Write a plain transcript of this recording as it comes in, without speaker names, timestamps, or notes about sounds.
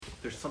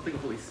something the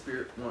Holy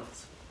Spirit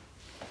wants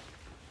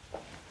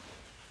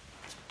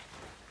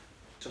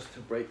just to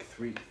break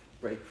free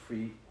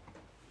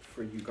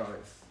for you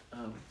guys.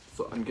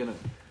 So I'm gonna.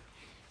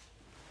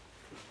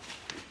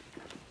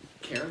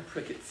 Karen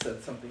Prickett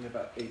said something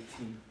about a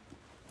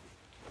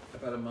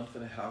month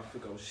and a half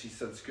ago. She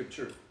said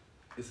Scripture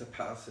is a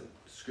passage.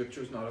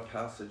 Scripture is not a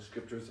passage.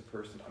 Scripture is a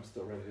person. I'm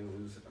still ready to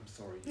lose it. I'm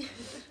sorry.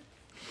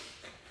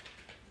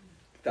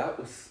 That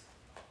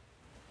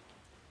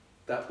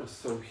was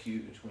so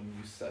huge when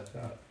you said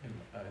that, and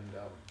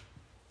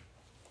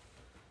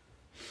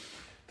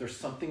there's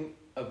something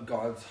of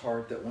God's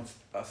heart that wants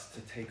us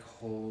to take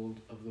hold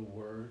of the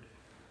Word,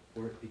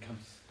 where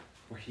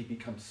He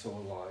becomes so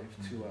alive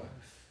to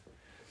us,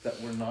 that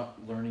we're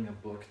not learning a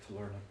book to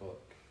learn a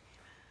book,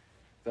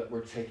 that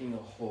we're taking a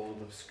hold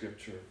of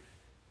Scripture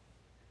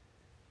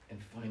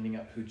and finding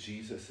out who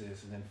Jesus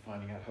is, and then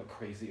finding out how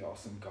crazy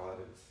awesome God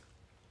is.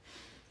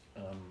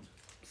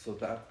 So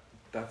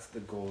that's the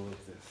goal of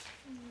this.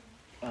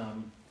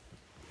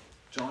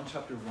 John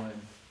chapter 1.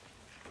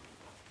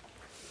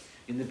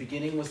 In the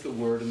beginning was the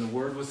Word, and the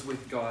Word was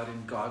with God,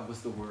 and God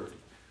was the Word.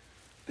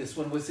 This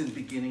one was in the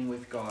beginning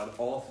with God.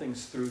 All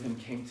things through Him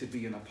came to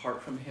be, and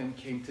apart from Him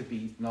came to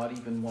be not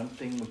even one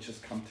thing which has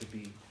come to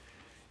be.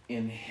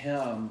 In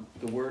Him,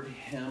 the word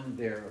Him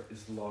there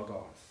is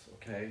logos,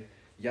 okay?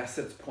 Yes,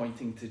 it's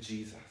pointing to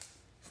Jesus.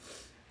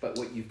 But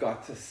what you've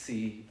got to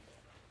see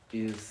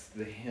is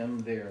the Him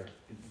there.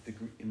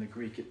 In the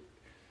Greek,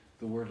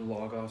 the word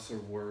logos, or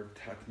word,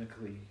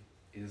 technically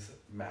is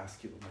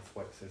masculine. That's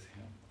why it says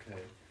Him,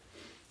 okay?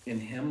 In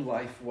Him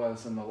life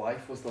was, and the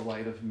life was the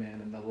light of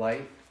men, and the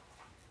light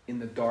in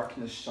the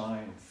darkness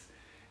shines.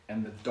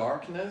 And the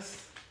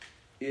darkness,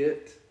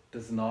 it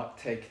does not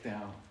take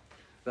down.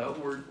 That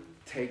word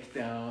take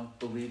down,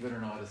 believe it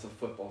or not, is a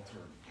football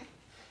term.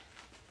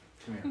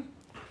 Come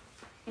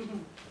here.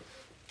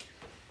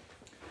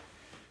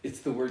 It's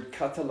the word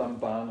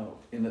katalambano,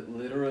 and it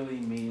literally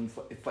means,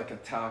 it's like a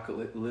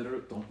tackle. It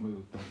literally, don't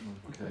move,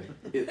 okay?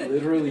 It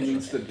literally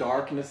means the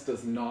darkness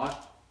does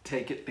not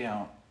take it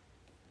down.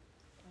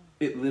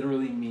 It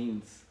literally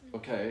means,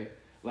 okay,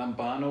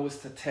 lambano is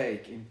to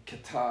take, and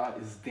kata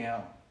is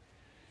down.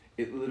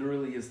 It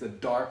literally is the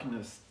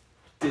darkness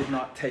did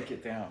not take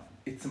it down.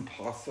 It's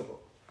impossible,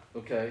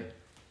 okay?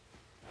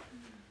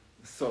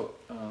 So,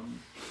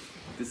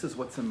 this is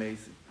what's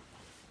amazing.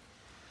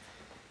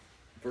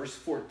 Verse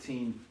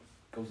 14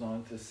 goes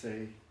on to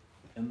say,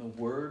 and the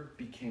Word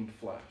became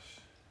flesh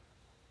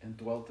and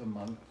dwelt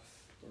among us,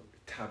 or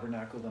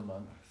tabernacled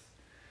among us.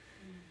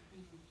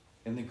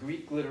 And the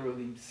Greek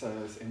literally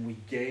says, and we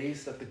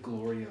gazed at the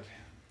glory of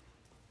Him.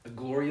 The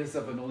glory is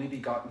of an only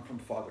begotten from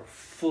Father,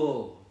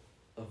 full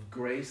of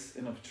grace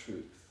and of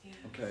truth. Yes.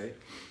 Okay?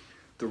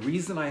 The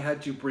reason I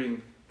had you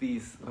bring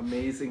these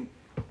amazing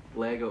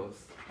Legos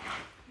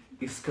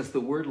is because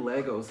the word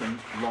Legos and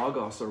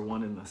logos are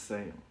one and the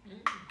same.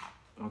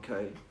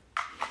 Okay?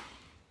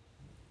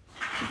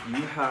 If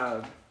you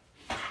have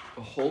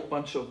a whole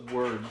bunch of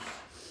words,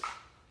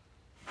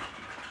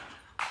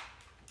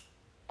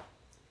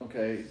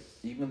 okay,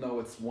 even though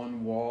it's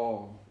one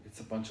wall,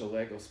 it's a bunch of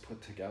Legos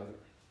put together.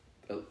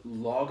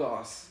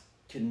 Logos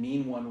can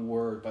mean one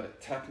word, but it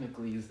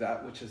technically is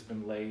that which has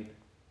been laid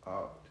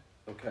out.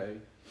 Okay?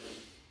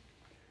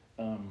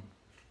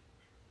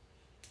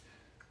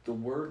 The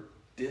word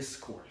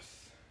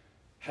discourse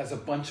has a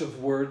bunch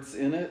of words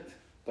in it,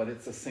 but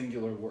it's a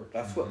singular word.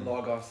 That's what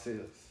logos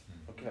is.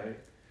 Okay?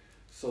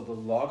 So the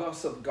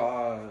logos of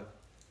God,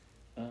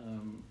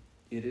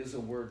 it is a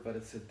word, but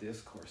it's a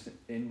discourse.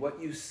 And what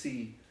you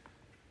see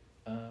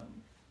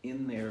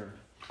in there,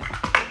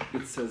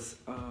 it says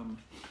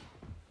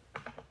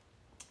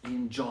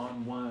in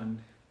John 1,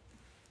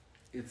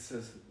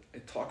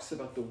 it talks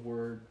about the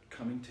Word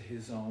coming to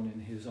His own,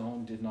 and His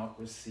own did not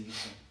receive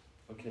Him.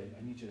 Okay,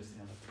 I need you to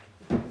stand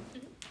up.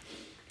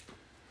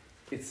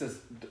 It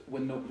says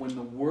when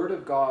the Word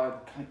of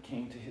God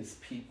came to His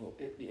people,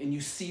 and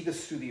you see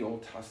this through the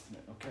Old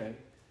Testament, okay?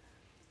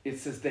 It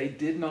says they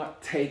did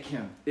not take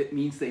Him. It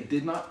means they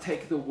did not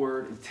take the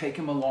Word and take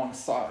Him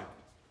alongside.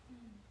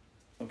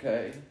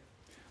 Okay?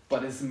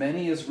 But as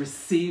many as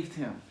received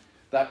Him,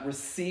 that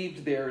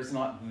received there is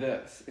not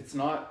this. It's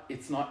not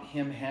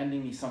Him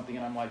handing me something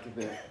and I'm like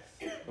this.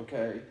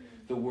 Okay?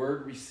 The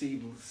word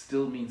receive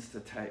still means to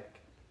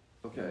take.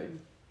 Okay?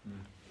 Wow.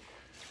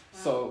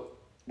 So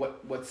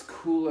what's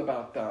cool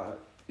about that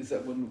is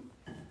that when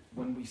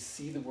we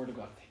see the Word of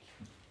God, thank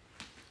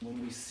you. When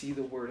we see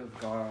the Word of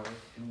God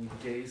and we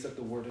gaze at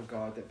the Word of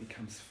God that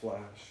becomes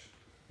flesh,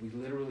 we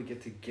literally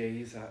get to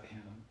gaze at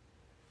Him.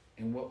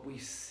 And what we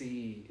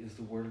see is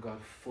the Word of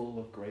God full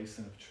of grace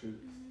and of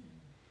truth.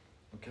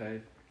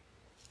 Okay?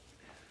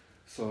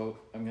 So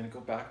I'm going to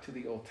go back to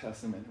the Old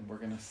Testament and we're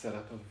going to set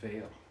up a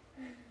veil.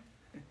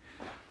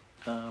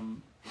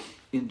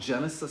 In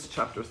Genesis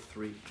chapter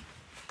 3,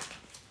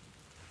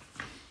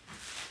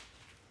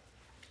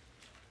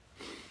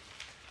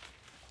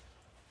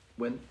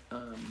 when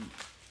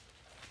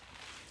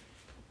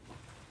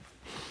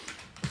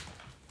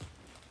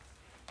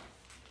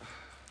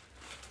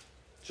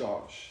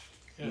Josh,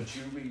 Yes. would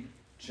you read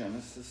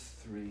Genesis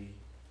 3,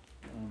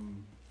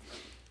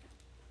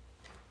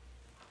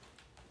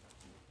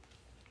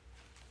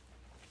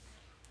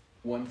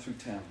 1 through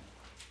 10?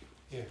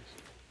 Yes.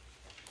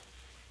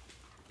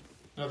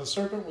 Now the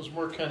serpent was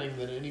more cunning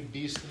than any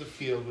beast of the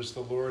field which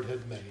the Lord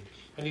had made.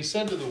 And he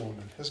said to the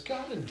woman, Has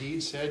God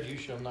indeed said, You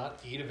shall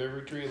not eat of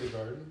every tree of the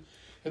garden?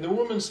 And the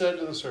woman said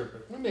to the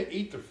serpent, We may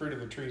eat the fruit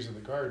of the trees of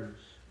the garden,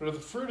 but of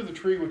the fruit of the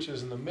tree which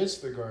is in the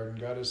midst of the garden,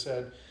 God has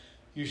said,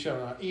 You shall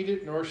not eat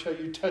it, nor shall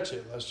you touch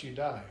it, lest you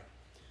die.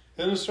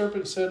 Then the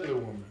serpent said to the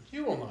woman,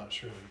 You will not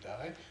surely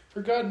die,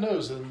 for God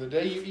knows that in the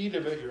day you eat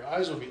of it, your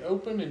eyes will be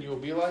opened, and you will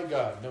be like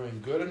God,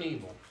 knowing good and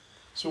evil.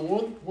 So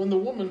when the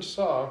woman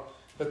saw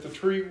that the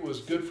tree was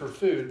good for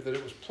food, that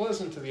it was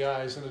pleasant to the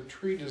eyes, and a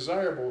tree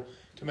desirable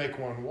to make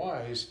one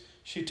wise,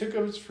 she took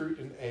of its fruit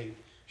and ate.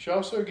 She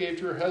also gave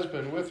to her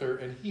husband with her,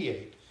 and he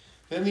ate.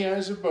 Then the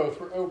eyes of both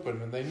were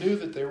opened, and they knew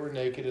that they were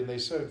naked, and they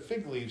sewed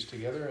fig leaves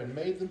together and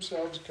made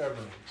themselves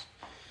coverings.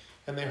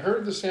 And they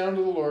heard the sound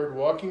of the Lord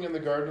walking in the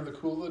garden of the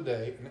cool of the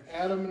day, and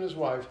Adam and his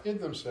wife hid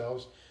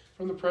themselves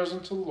from the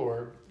presence of the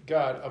Lord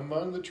God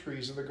among the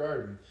trees of the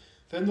garden.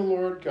 Then the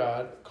Lord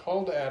God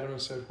called to Adam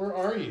and said, Where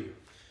are you?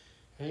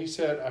 And he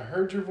said, I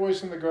heard your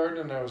voice in the garden,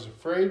 and I was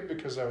afraid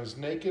because I was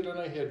naked and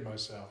I hid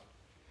myself.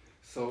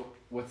 So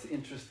what's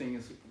interesting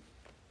is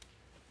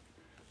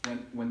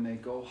when they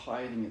go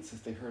hiding, it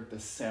says they heard the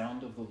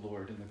sound of the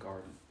Lord in the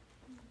garden.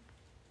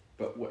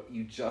 But what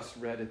you just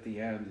read at the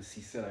end is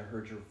he said, I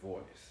heard your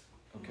voice.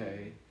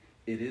 Okay?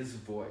 It is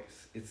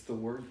voice. It's the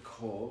word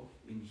kol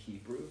in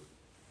Hebrew.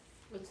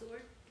 What's the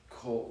word?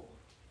 Kol.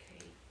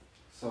 Okay.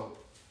 So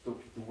the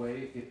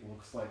way it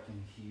looks like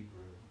in Hebrew,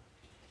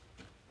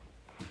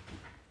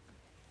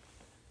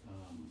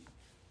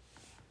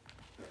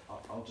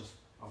 I'll just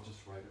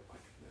write it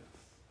like this,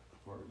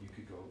 or you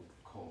could go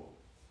kol.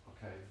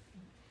 Okay.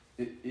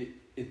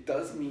 It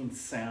does mean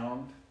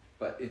sound,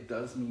 but it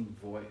does mean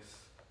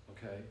voice.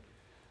 Okay.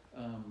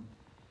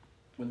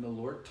 When the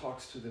Lord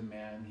talks to the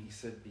man, he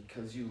said,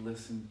 because you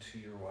listen to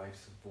your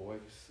wife's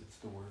voice, it's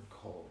the word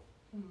kol.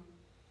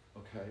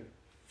 Okay?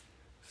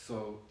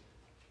 So,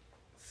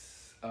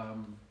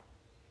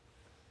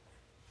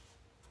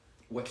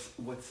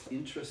 what's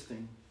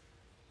interesting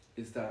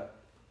is that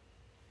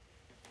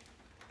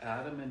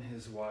Adam and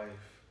his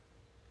wife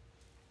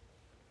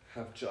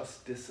have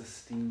just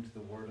disesteemed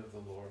the word of the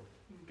Lord,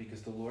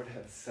 because the Lord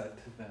had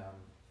said to them,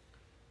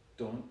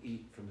 don't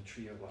eat from the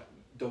tree of life.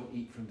 Don't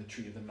eat from the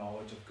tree of the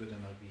knowledge of good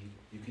and of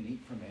evil. You can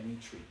eat from any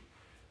tree.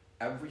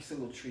 Every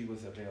single tree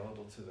was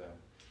available to them,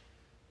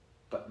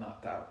 but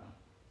not that one.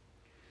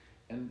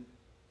 And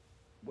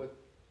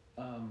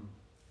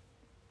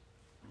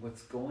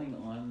what's going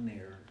on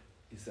there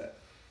is that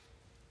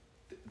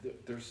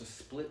there's a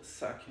split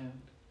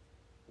second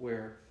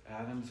where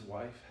Adam's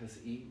wife has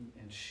eaten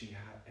and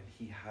and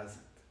he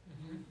hasn't.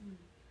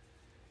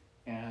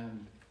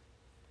 And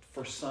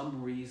for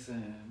some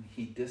reason,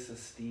 he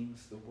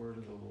disesteems the word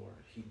of the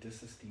Lord. He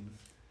disesteems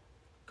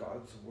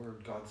God's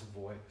word, God's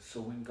voice.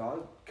 So when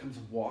God comes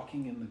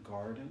walking in the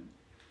garden,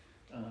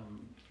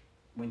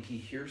 when he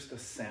hears the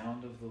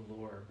sound of the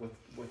Lord,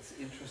 what's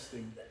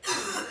interesting,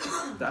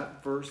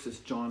 that verse is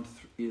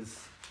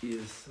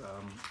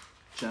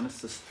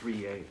Genesis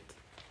 3:8.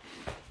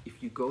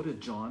 If you go to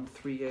John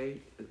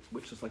 3:8,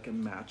 which is like a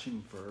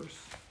matching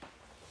verse,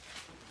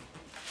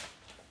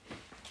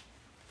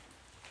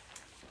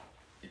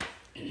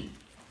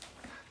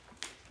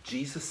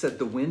 Jesus said,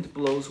 the wind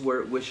blows where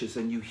it wishes,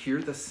 and you hear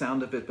the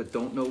sound of it, but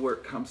don't know where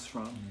it comes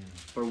from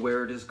or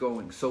where it is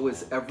going. So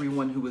is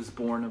everyone who is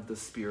born of the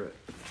Spirit.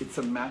 It's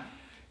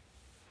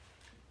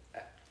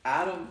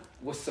Adam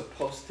was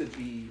supposed to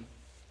be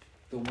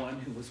the one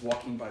who was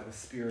walking by the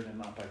Spirit and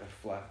not by the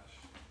flesh.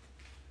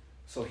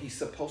 So he's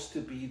supposed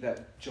to be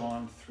that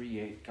John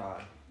 3:8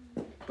 guy.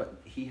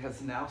 But he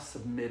has now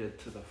submitted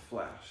to the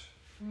flesh.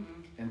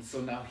 And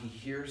so now he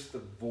hears the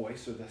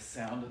voice or the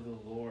sound of the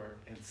Lord,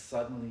 and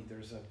suddenly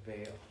there's a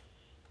veil.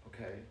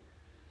 Okay?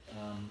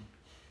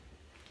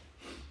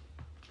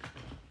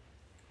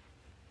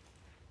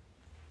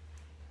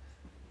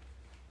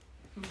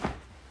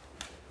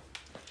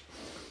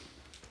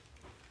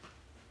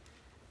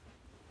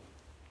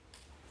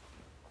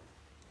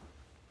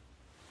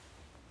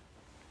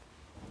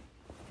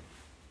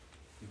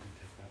 You can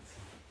take that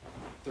seat.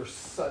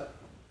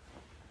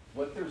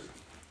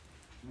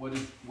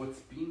 What's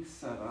being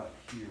set up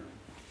here,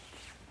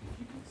 if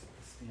you can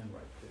stand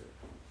right there,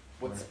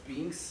 what's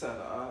being set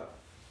up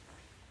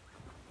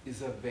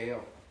is a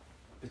veil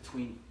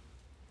between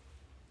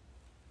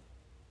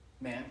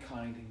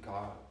mankind and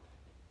God.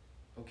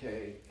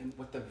 Okay? And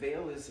what the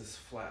veil is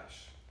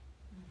flesh.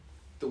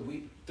 The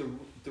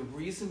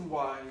reason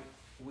why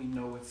we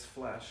know it's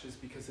flesh is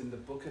because in the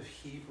book of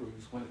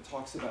Hebrews, when it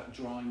talks about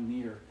drawing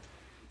near,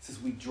 it says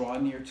we draw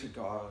near to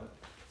God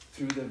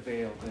through the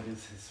veil that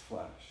is his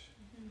flesh.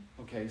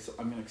 Okay, so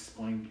I'm going to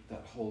explain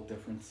that whole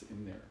difference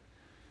in there.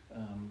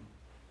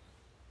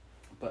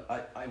 But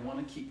I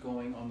want to keep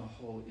going on the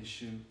whole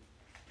issue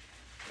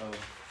of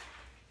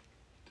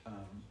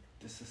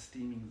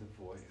disesteeming the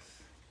voice.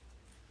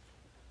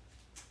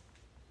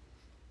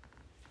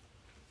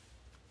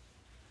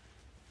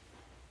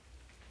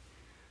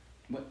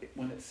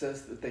 When it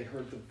says that they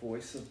heard the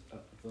voice of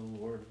the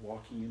Lord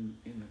walking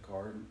in the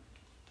garden,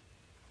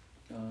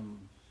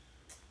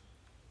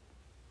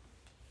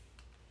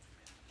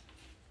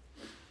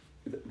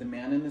 the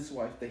man and his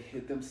wife, they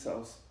hid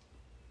themselves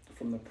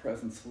from the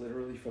presence,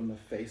 literally from the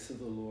face of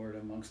the Lord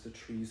amongst the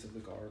trees of the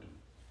garden.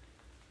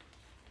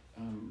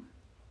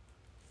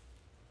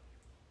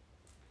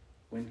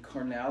 When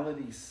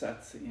carnality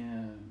sets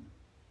in,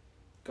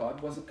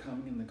 God wasn't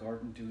coming in the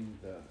garden doing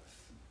this.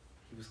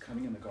 He was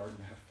coming in the garden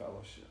to have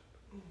fellowship.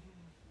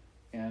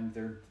 Mm-hmm. And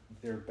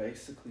they're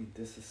basically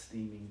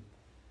disesteeming.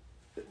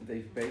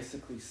 They've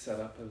basically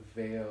set up a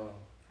veil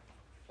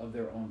of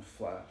their own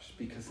flesh,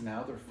 because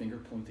now they're finger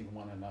pointing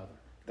one another.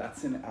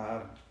 That's in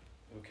Adam,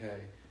 okay?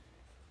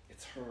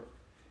 It's her.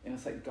 And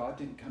it's like God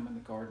didn't come in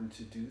the garden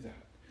to do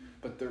that.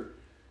 But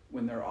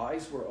when their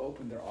eyes were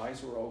open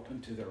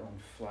to their own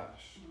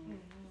flesh.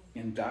 Mm-hmm.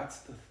 And that's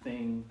the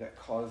thing that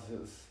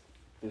causes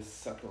this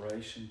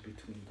separation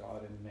between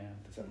God and man.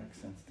 Does that make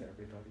sense to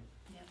everybody?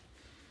 Yeah.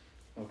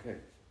 Okay,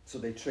 so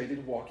they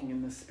traded walking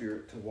in the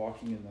spirit to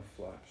walking in the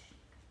flesh.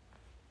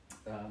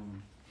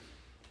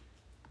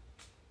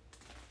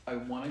 I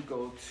want to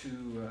go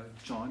to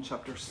John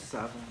chapter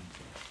 7.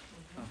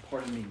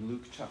 Pardon me,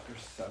 Luke chapter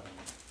 7.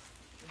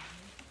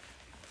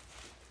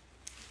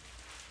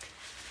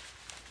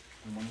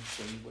 I want to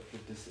show you what the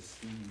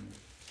disesteeming is.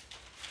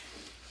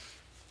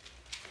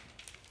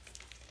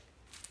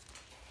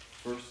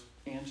 Verse,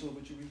 Angela,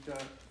 would you read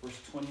that? Verse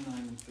 29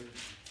 and 30.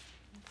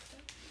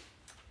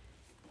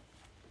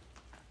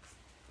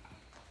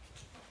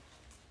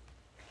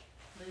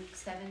 Luke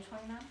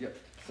 7:29? Yep,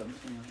 7:29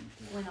 and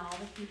 30. When all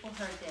the people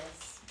heard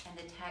this, and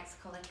the tax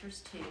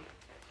collectors too,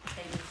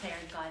 they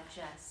declared God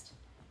just,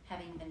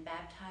 having been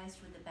baptized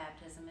with the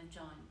baptism of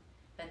John.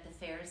 But the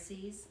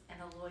Pharisees and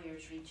the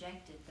lawyers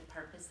rejected the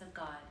purpose of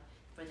God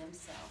for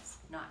themselves,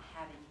 not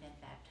having been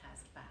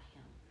baptized by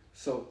him.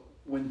 So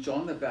when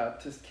John the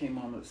Baptist came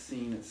on the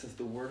scene, it says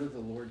the word of the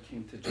Lord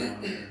came to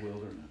John in the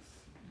wilderness.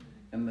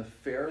 And the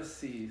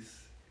Pharisees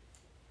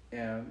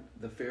and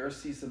the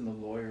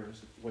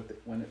lawyers,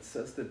 when it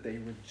says that they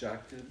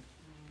rejected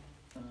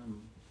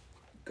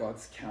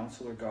God's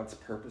counsel or God's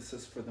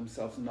purposes for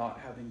themselves, not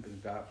having been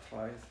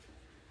baptized,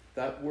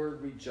 that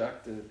word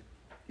rejected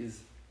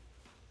is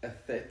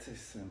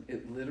athetism.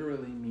 It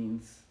literally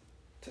means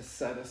to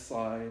set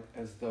aside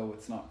as though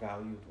it's not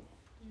valuable.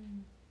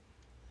 Mm.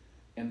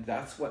 And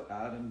that's what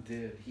Adam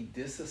did. He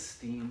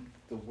disesteemed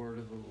the word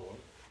of the Lord.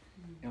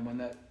 Mm. And when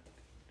that,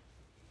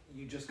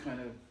 you just kind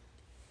of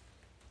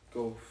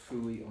go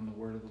phooey on the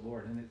word of the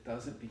Lord, and it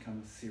doesn't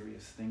become a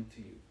serious thing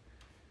to you.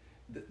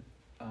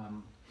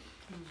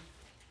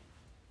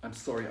 I'm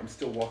sorry, I'm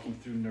still walking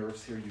through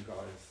nerves here, you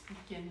guys.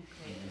 You're doing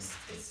great.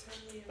 It's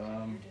totally okay.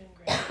 You're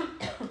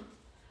doing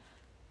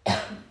great.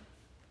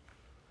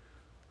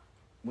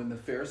 When the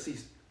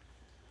Pharisees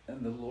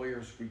and the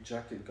lawyers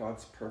rejected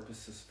God's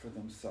purposes for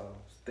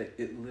themselves,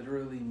 it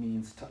literally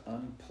means to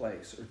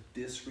unplace or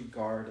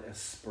disregard as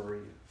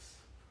spurious.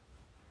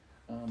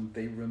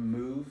 They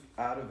remove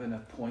out of an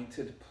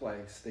appointed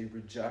place. They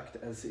reject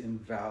as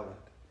invalid.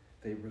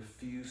 They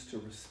refuse to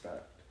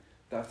respect.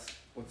 That's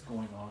what's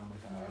going on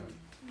with Adam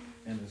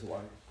and his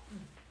wife.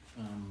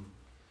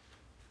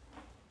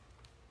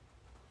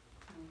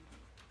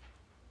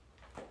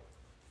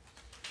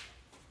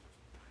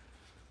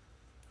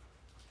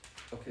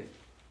 Okay.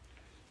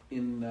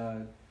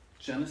 In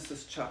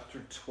Genesis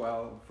chapter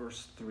 12,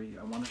 verse 3,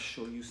 I want to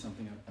show you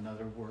something,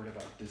 another word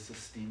about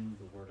disesteeming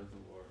the word of the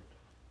Lord.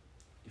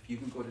 If you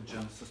can go to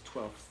Genesis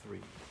 12:3.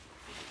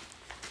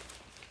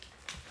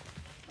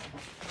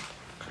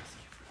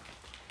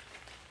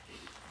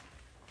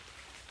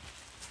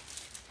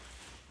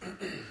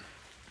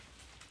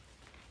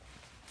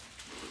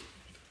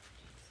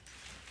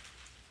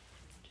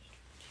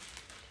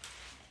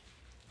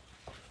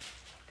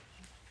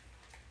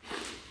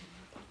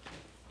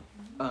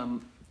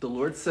 The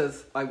Lord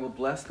says, I will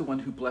bless the one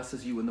who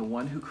blesses you, and the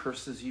one who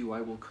curses you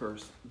I will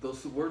curse.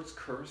 Those words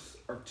curse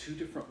are two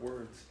different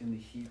words in the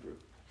Hebrew.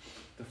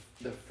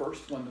 The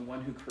first one, the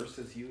one who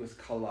curses you, is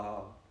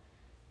kalal,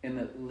 and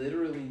it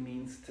literally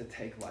means to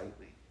take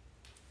lightly.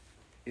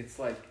 It's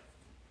like,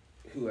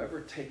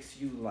 whoever takes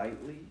you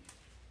lightly,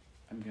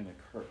 I'm going to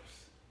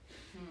curse.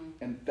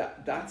 And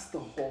that's the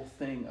whole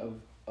thing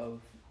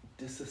of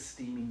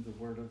disesteeming the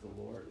word of the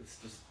Lord. It's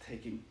just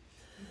taking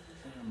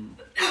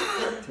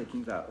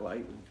that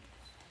lightly.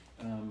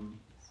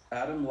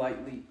 Adam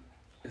lightly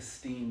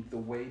esteemed the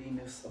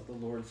weightiness of the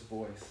Lord's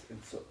voice,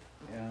 and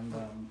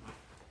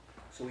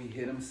so he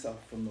hid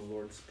himself from the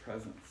Lord's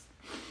presence.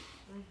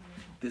 Mm-hmm.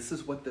 This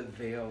is what the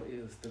veil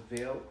is. The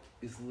veil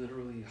is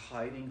literally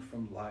hiding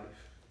from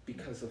life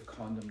because of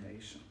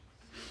condemnation.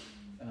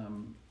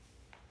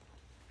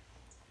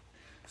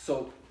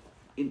 So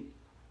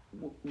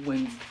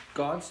when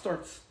God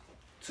starts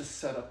to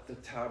set up the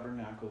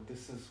tabernacle,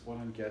 this is what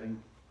I'm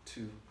getting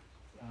to.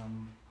 Where's my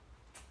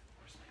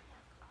markers?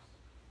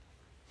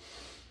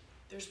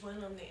 There's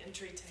one on the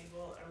entry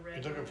table, a red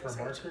You took one. it for a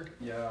marker?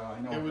 Yeah, I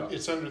know.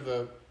 It's under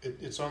the.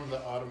 It's on the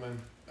ottoman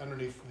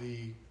underneath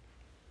the.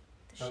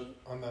 The sheet.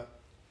 On the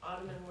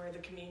Ottoman where the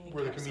communion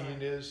where the cups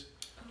communion are. is.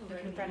 Oh,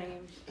 right in front of you.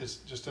 It's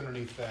just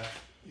underneath that.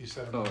 You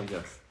said. Oh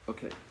yes.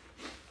 Okay.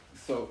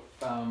 So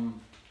I'm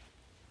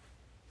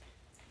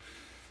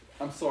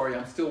sorry.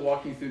 I'm still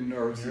walking through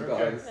nerves, You're you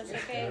okay. guys. That's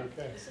okay.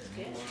 Okay. This is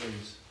No good.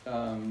 worries.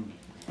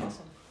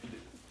 Awesome.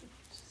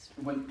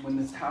 When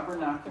the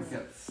tabernacle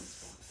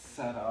gets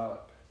set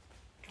up,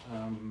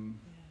 when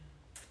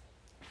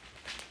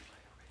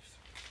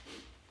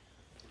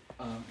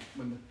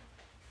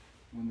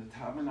the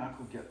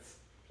tabernacle gets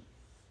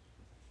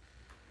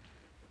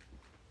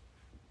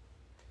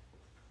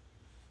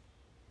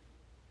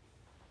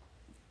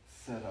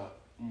set up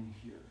in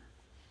here,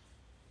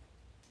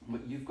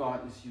 what you've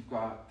got is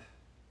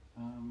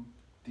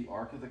the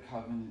Ark of the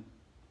Covenant.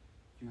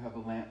 You have a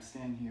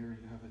lampstand here.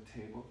 You have a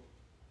table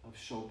of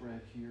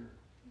showbread here.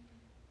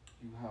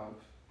 You have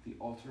the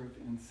altar of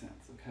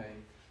incense. Okay,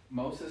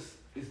 Moses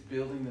is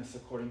building this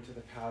according to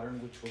the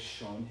pattern which was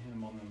shown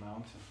him on the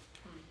mountain.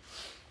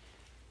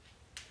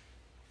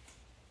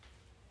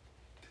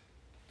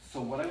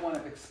 So what I want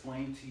to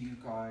explain to you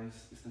guys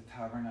is the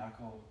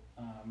tabernacle,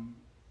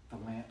 the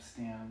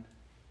lampstand,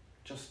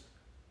 just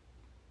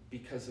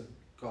because of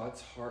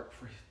God's heart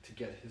to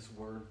get His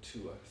word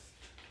to us.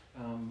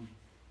 I'm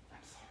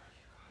sorry,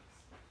 you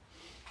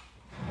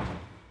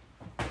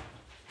guys.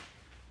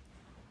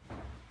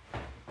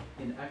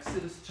 In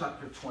Exodus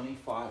chapter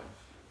 25,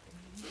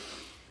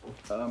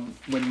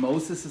 when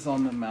Moses is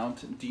on the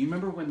mountain, do you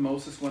remember when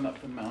Moses went up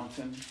the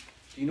mountain?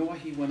 Do you know why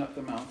he went up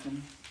the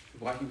mountain?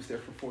 Why he was there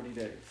for 40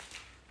 days?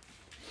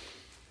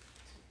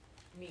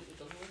 Meet with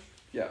the Lord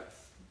Yes.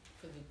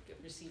 for the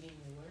receiving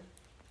the word.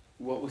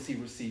 What was he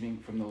receiving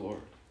from the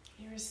Lord?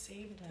 He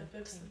received the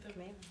books of the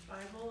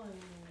Bible and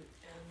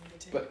the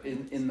Ten But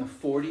in the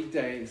 40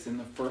 days, in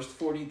the first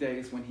 40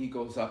 days when he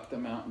goes up the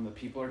mountain, the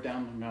people are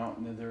down the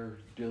mountain and they're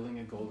building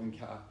a golden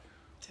calf.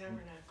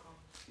 Tabernacle.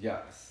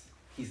 Yes.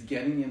 He's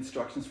getting the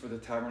instructions for the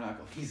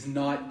tabernacle. He's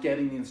not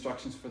getting the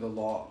instructions for the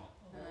law.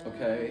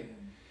 Okay?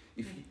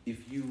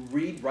 If you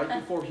read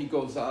right before he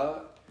goes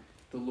up,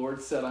 the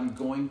Lord said, I'm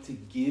going to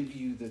give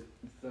you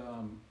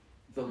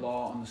the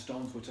law on the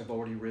stones which I've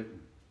already written.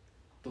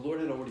 The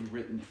Lord had already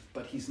written it,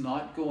 but he's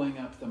not going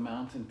up the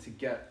mountain to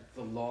get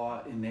the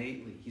law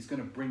innately. He's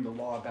going to bring the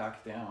law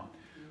back down.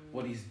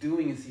 What he's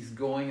doing is he's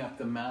going up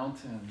the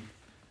mountain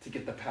to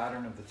get the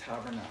pattern of the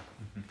tabernacle.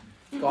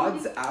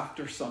 God's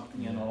after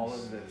something in all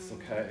of this,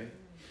 okay?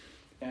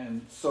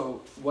 And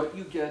so what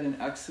you get in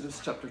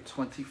Exodus chapter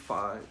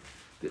 25,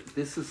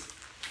 this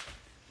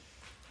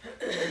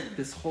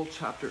whole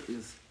chapter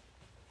is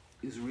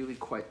really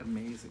quite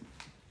amazing.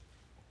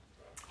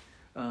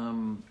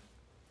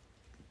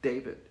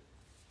 David,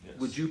 Yes.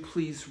 would you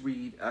please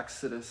read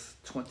Exodus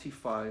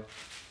 25,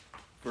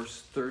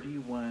 verse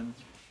 31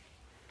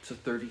 to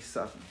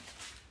 37?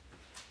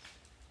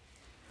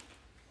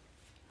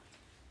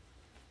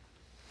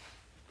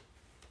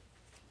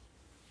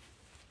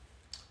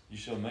 You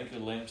shall make a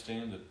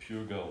lampstand of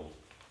pure gold.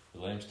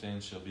 The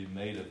lampstand shall be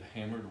made of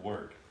hammered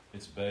work.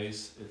 Its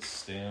base, its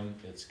stem,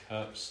 its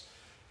cups,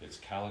 its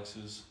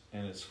calyxes,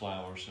 and its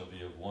flowers shall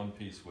be of one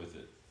piece with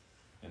it.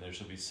 And there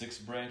shall be 6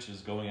 branches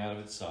going out of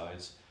its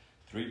sides,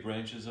 3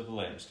 branches of the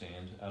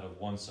lampstand out of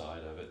one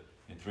side of it,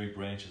 and 3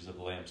 branches of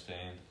the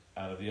lampstand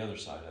out of the other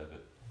side of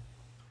it.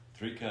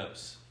 3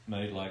 cups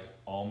made like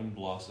almond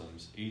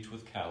blossoms, each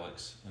with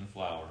calyx and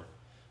flower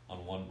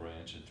on one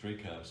branch, and 3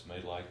 cups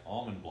made like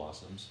almond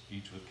blossoms,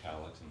 each with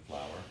calyx and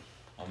flower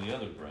on the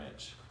other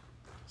branch.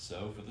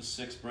 So for the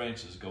 6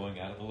 branches going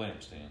out of the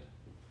lampstand.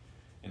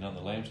 And on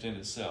the lampstand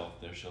itself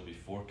there shall be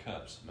 4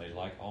 cups made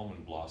like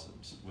almond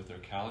blossoms, with their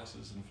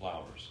calyxes and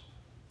flowers,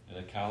 and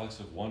a calyx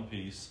of one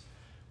piece,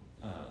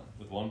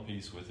 with one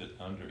piece with it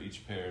under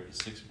each pair of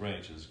the 6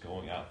 branches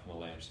going out from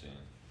the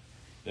lampstand.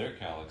 Their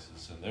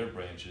calyxes and their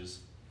branches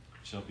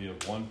shall be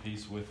of one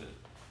piece with it,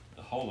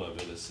 the whole of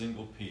it a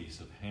single piece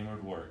of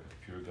hammered work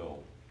of pure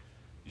gold.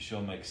 You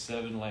shall make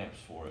 7 lamps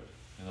for it,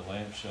 and the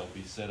lamps shall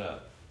be set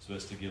up so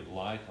as to give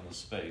light on the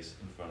space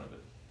in front of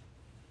it.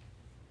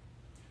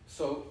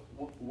 So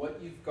what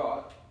you've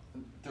got,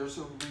 there's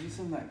a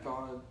reason that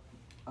God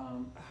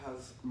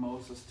has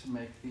Moses to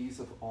make these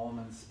of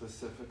almonds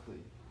specifically.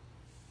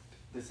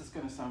 This is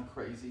going to sound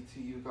crazy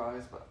to you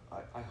guys, but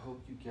I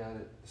hope you get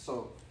it.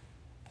 So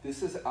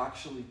this is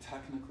actually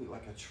technically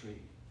like a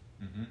tree,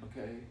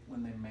 okay,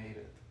 when they made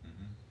it.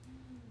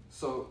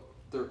 So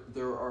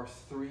there are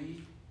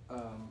 3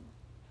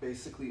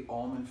 basically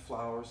almond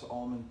flowers,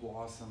 almond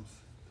blossoms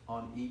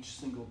on each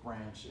single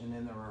branch, and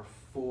then there are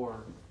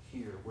 4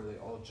 here where they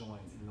all join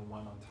in the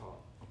one on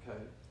top, okay?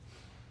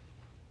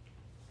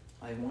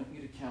 I want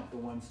you to count the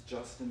ones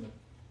just in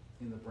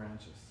the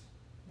branches.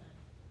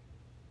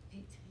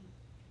 18.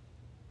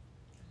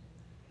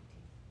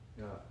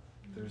 Yeah,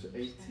 there's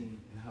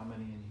 18, and how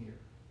many in here?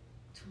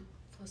 2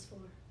 plus 4,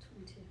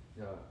 22.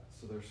 Yeah,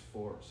 so there's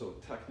 4, so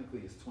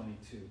technically it's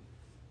 22.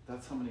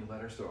 That's how many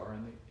letters there are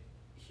in the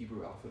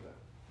Hebrew alphabet.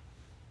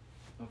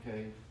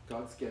 Okay,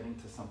 God's getting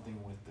to something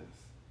with this.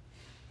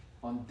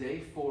 On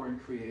day 4 in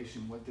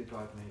creation, what did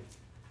God make?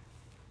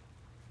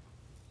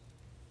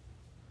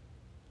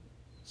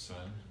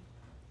 Sun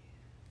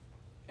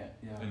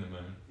Yeah, and the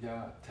moon.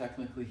 yeah.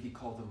 Technically, He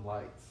called them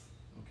lights.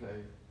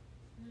 Okay.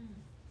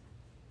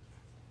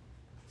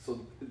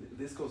 So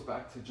this goes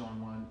back to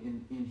John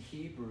 1. In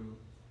Hebrew,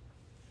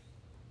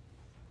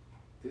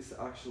 this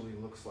actually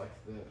looks like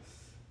this.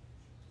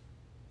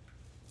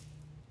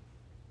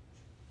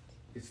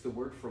 It's the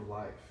word for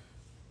life.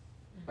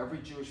 Every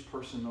Jewish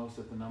person knows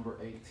that the number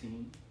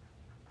 18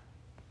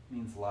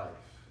 means life.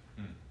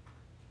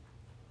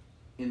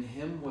 In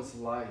Him was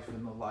life,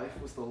 and the life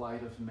was the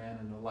light of men,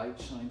 and the light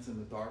shines in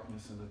the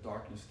darkness, and the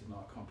darkness did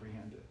not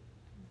comprehend it.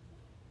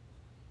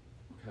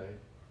 Okay?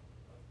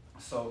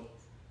 So,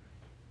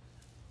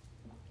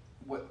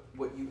 what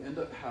you end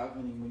up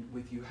having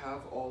with you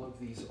have all of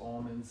these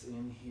almonds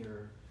in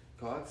here,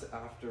 God's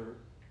after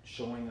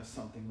showing us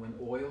something. When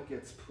oil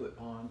gets put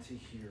onto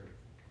here,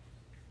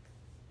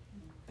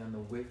 and the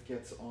wick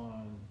gets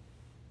on,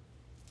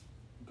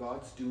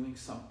 God's doing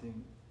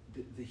something.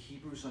 The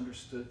Hebrews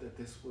understood that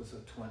this was a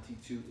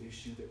 22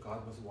 issue, that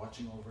God was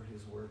watching over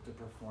His word to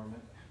perform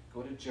it.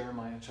 Go to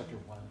Jeremiah chapter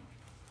 1.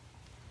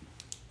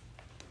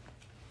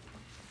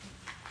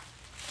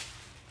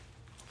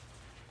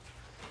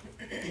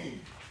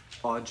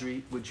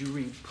 Audrey, would you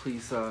read,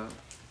 please,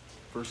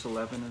 verse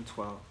 11 and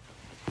 12?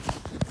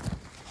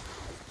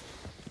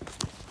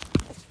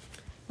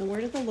 The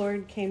word of the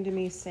Lord came to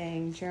me,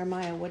 saying,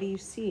 Jeremiah, what do you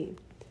see?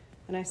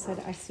 And I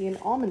said, I see an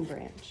almond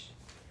branch.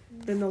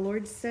 Then the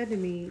Lord said to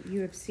me,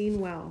 you have seen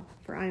well,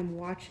 for I am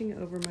watching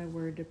over my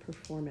word to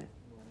perform it.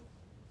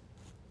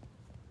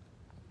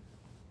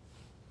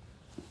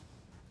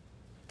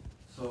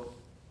 So,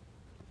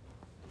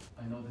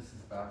 I know this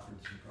is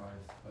backwards, you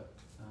guys, but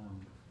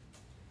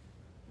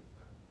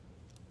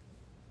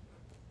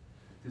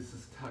this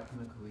is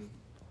technically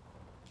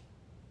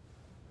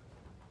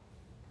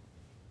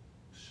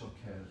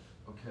shoked,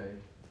 okay?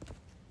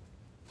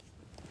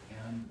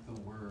 And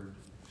the word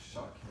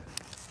shaked.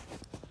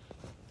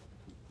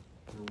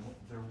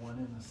 They're one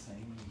and the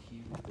same in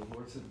Hebrew. The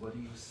Lord said, what do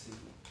you see?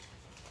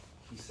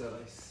 He said,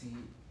 I see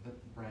the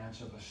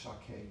branch of a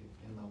shaked.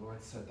 And the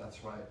Lord said,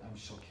 that's right, I'm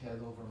shoked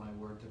over my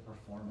word to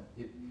perform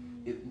it.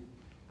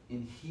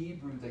 In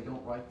Hebrew, they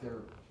don't write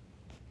their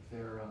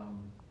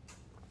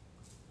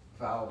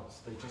vowels.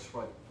 They just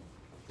write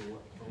the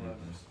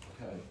letters,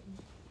 okay?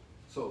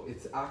 So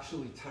it's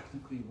actually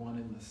technically one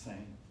and the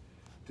same.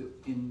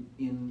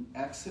 In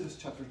Exodus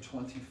chapter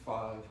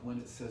 25, when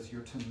it says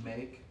you're to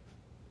make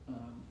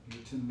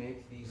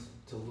these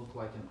to look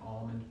like an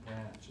almond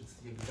branch, it's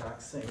the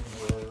exact same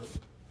word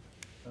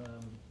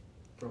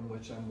from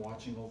which I'm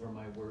watching over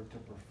my word to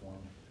perform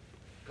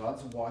it.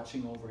 God's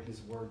watching over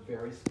His word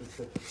very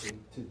specifically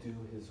to do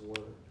His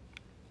word.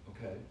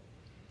 Okay?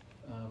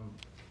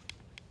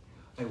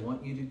 I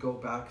want you to go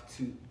back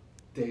to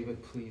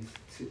David, please,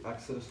 to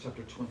Exodus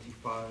chapter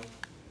 25.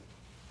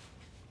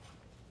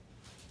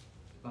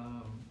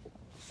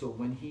 So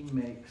when he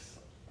makes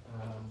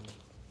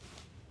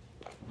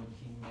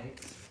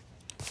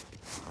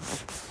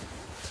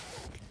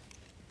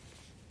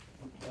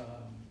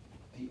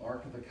the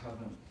Ark of the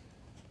Covenant,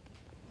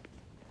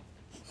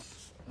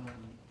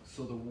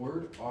 so the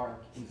word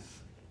ark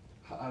is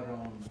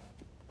ha'aron,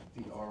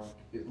 the ark.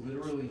 It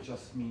literally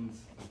just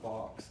means a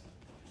box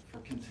for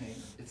container.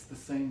 It's the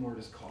same word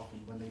as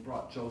coffin. When they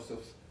brought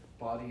Joseph's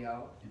body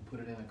out and put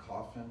it in a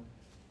coffin,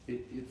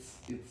 it's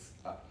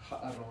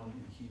ha'aron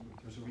in Hebrew.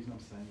 There's a reason I'm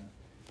saying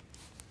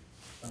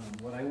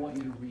that. What I want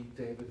you to read,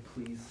 David,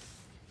 please,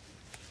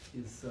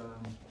 is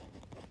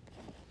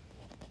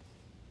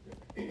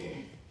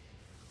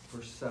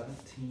verse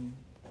 17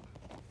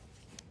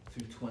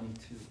 through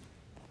 22.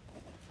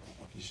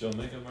 You shall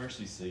make a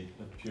mercy seat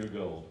of pure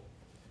gold.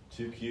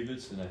 2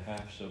 cubits and a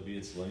half shall be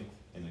its length,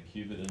 and 1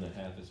 cubit and a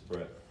half its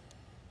breadth.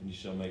 And you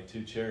shall make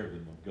 2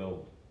 cherubim of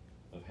gold.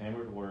 Of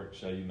hammered work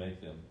shall you make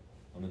them,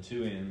 on the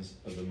 2 ends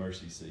of the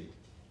mercy seat.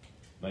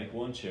 Make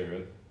 1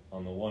 cherub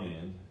on the one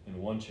end, and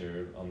 1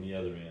 cherub on the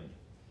other end.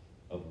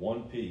 Of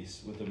one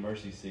piece with the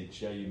mercy seat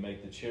shall you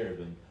make the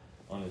cherubim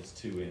on its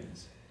 2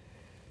 ends.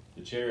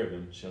 The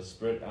cherubim shall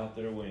spread out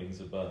their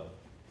wings above,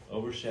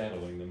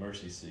 overshadowing the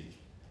mercy seat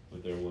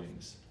with their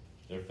wings.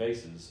 Their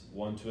faces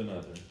one to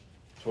another.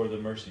 Toward the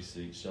mercy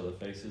seat shall the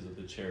faces of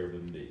the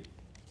cherubim be.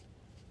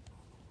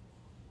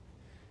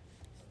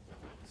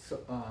 So,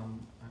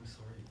 I'm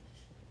sorry.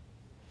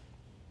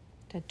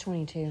 To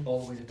 22. All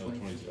the way to No,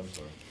 22. 22, I'm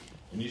sorry.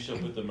 And you shall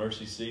put the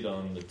mercy seat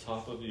on the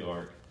top of the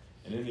ark,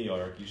 and in the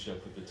ark you shall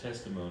put the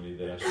testimony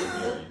that I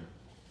shall give you.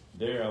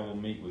 There I will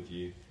meet with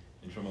you,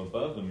 and from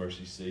above the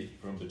mercy seat,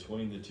 from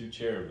between the 2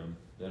 cherubim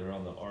that are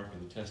on the ark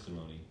of the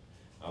testimony,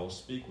 I will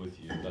speak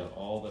with you about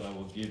all that I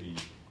will give you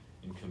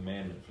in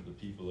commandment for the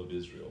people of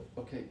Israel.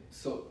 Okay,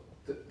 so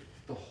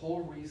the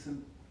whole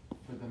reason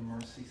for the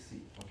mercy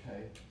seat,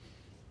 okay,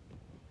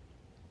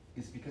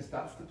 is because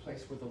that's the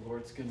place where the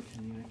Lord's going to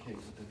communicate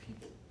with the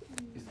people.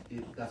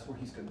 That's where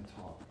He's going to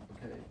talk,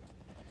 okay?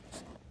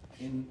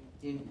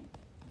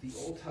 the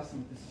Old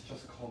Testament, this is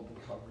just called the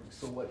covering.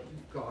 So what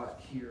you've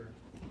got here,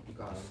 you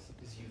guys,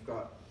 is you've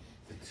got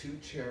the two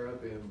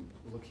cherubim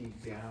looking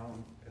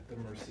down at the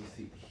mercy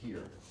seat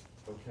here,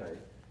 okay?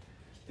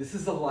 This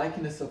is a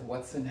likeness of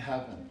what's in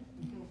heaven,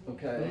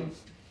 okay?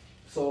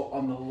 So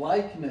on the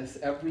likeness,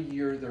 every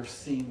year they're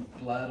seeing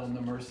blood on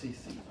the mercy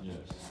seat. Yes.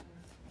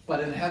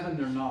 But in heaven,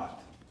 they're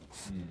not,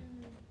 Mm.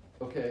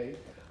 okay?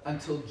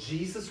 Until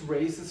Jesus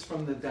raises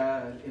from the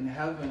dead, in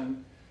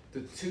heaven,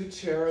 the two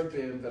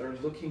cherubim that are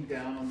looking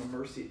down on the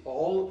mercy,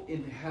 all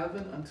in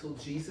heaven until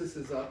Jesus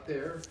is up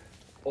there,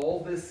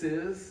 all this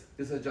is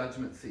a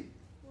judgment seat.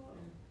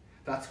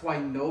 That's why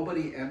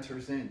nobody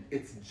enters in.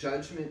 It's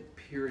judgment,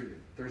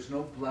 period. There's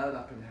no blood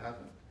up in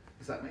heaven.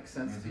 Does that make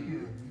sense to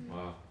you?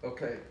 Wow.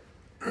 Okay.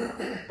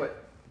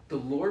 But the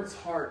Lord's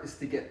heart is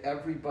to get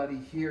everybody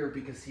here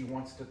because he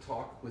wants to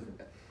talk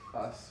with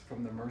us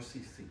from the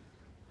mercy seat.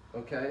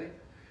 Okay?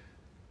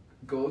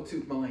 Go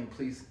to, Melaine,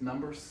 please,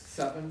 number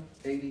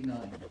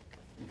 789,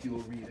 if you will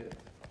read it.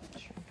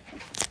 Sure.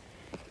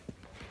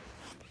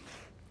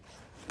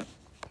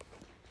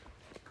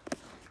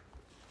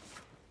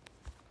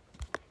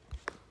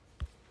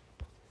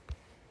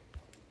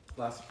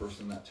 Last verse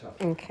in that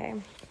chapter. Okay.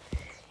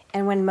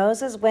 And when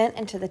Moses went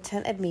into the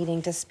tent of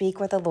meeting to speak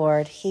with the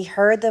Lord, he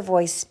heard the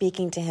voice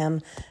speaking to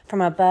him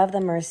from above the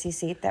mercy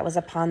seat that was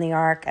upon the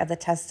ark of the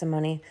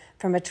testimony,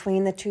 from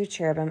between the two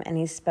cherubim, and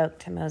he spoke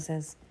to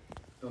Moses.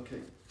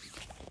 Okay.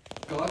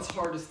 God's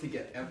heart is to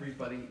get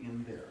everybody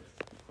in there.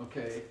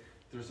 Okay?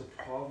 There's a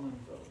problem,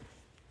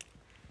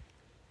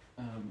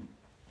 though.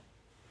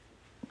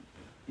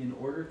 In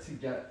order to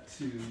get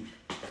to...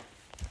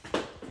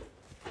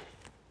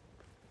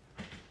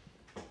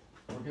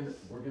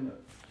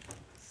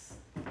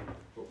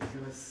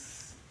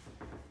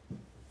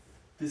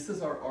 This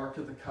is our Ark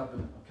of the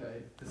Covenant,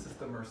 okay? This is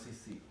the mercy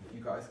seat.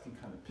 You guys can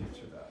kind of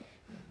picture that,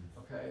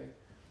 okay?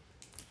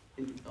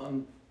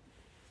 On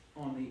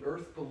the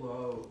earth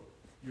below,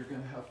 you're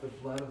going to have the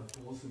blood of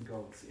bulls and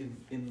goats.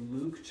 In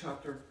Luke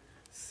chapter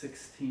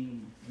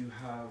 16, you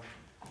have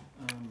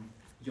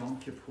Yom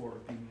Kippur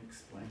being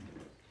explained.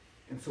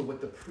 And so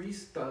what the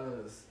priest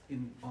does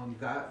on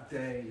that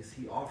day is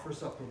he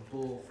offers up a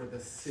bull for the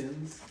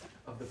sins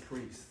of the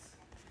priests.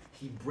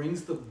 He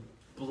brings the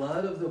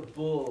blood of the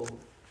bull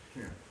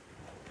here.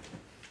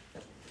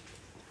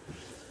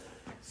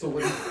 So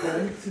what he's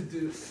going to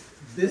do,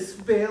 this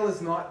veil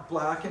is not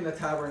black in the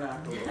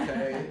tabernacle,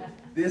 okay?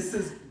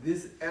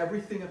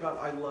 Everything about,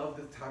 I love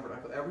the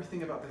tabernacle.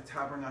 Everything about the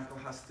tabernacle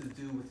has to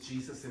do with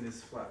Jesus and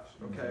his flesh,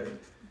 okay?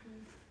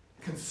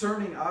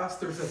 Concerning us,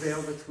 there's a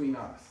veil between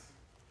us,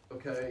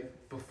 okay?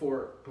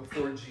 Before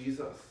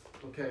Jesus,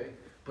 okay?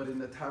 But in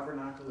the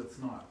tabernacle, it's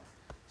not.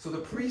 So the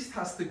priest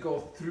has to go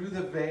through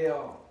the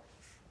veil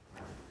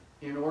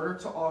in order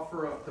to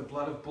offer up the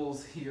blood of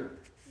bulls here.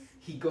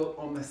 He go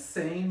on the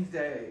same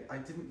day. I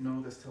didn't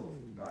know this till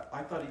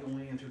I thought he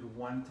only entered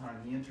one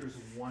time. He enters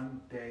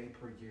one day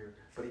per year,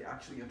 but he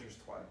actually enters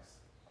twice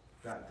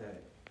that day.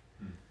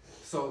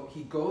 So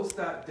he goes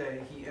that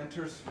day. He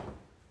enters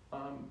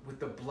with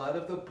the blood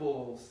of the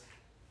bulls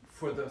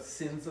for the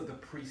sins of the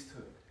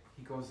priesthood.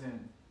 He goes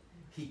in.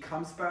 He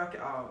comes back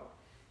out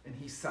and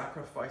he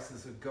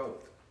sacrifices a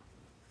goat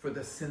for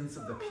the sins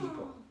of the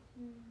people.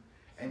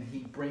 And he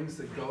brings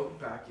the goat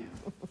back in.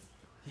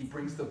 He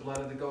brings the blood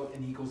of the goat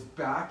and he goes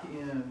back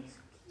in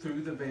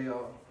through the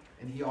veil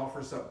and he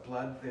offers up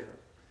blood there.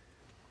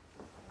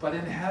 But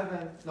in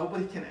heaven,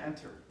 nobody can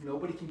enter.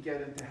 Nobody can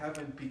get into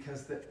heaven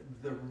because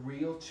the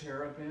real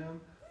cherubim,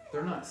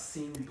 they're not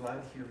seeing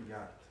blood here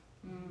yet.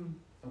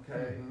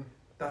 Okay? Mm-hmm.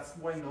 That's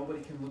why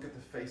nobody can look at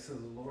the face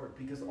of the Lord,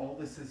 because all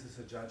this is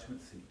a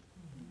judgment seat.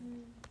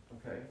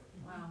 Okay?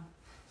 Wow.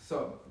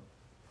 So,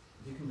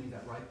 you can leave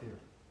that right there.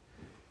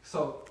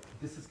 So,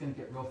 this is going to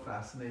get real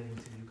fascinating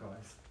to you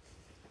guys.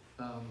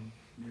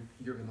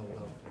 You're going to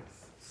love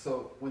this.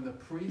 So, when the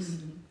priest,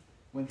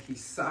 when he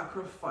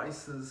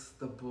sacrifices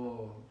the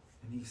bull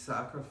and he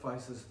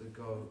sacrifices the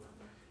goat,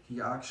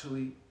 he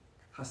actually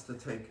has to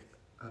take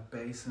a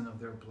basin of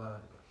their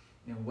blood.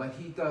 And what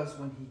he does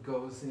when he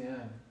goes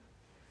in,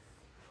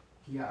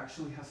 he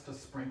actually has to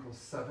sprinkle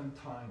 7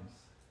 times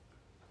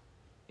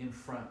in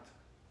front.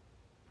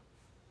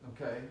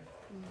 Okay?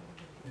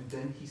 And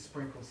then he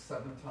sprinkles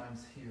 7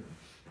 times here.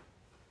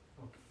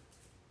 Okay.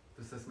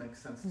 Does this make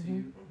sense to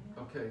you?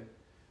 Okay.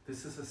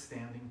 This is a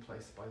standing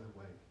place, by the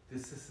way.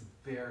 This is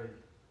very,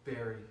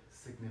 very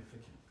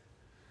significant.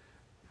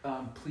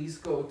 Please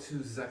go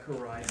to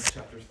Zechariah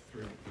chapter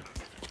 3.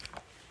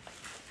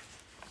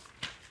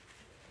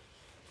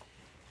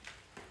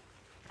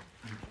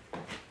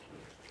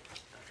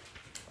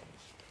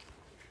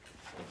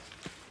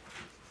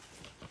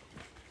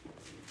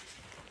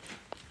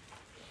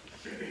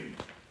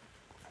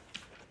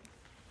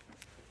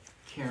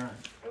 Karen,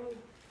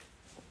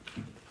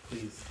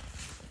 please.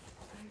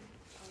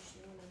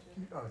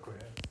 Oh, go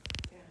ahead.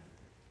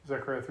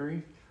 Zechariah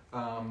 3?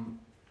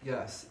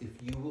 Yes, if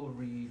you will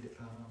read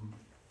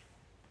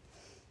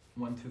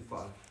 1-5.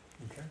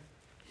 Okay.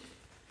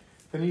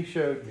 Then he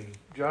showed me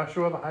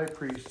Joshua the high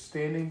priest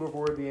standing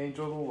before the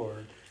angel of the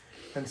Lord,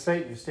 and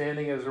Satan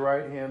standing at his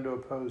right hand to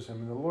oppose him.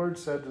 And the Lord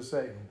said to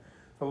Satan,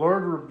 "The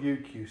Lord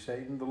rebuke you,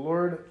 Satan. The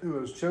Lord who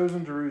has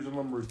chosen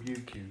Jerusalem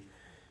rebuke you.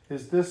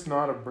 Is this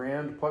not a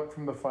brand plucked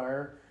from the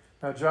fire?"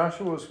 Now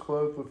Joshua was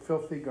clothed with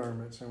filthy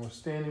garments and was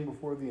standing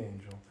before the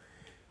angel.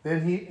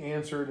 Then he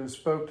answered and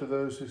spoke to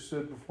those who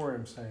stood before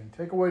him, saying,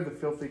 "Take away the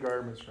filthy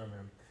garments from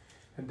him."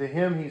 And to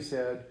him he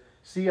said,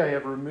 "See, I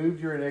have removed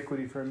your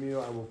iniquity from you.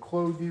 I will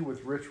clothe you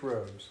with rich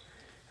robes."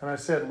 And I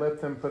said, "Let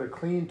them put a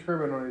clean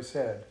turban on his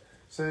head."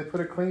 So they put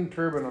a clean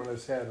turban on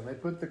his head, and they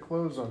put the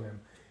clothes on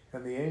him.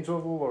 And the angel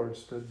of the Lord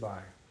stood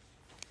by.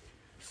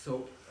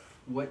 So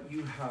what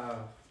you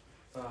have,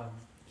 come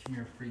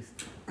here,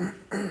 priest.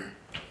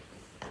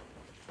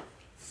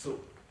 So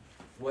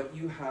what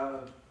you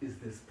have is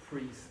this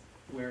priest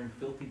wearing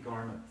filthy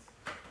garments,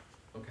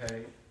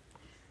 okay?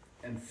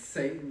 And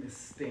Satan is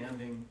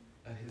standing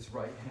at his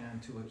right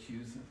hand to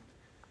accuse him.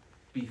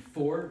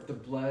 Before the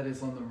blood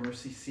is on the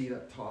mercy seat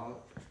at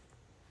top,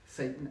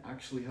 Satan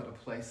actually had a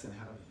place in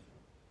heaven,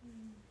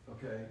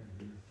 okay?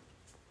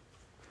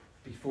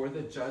 Before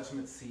the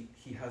judgment seat,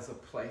 he has a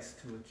place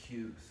to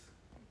accuse,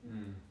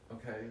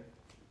 okay?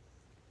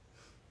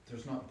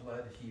 There's not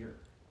blood here.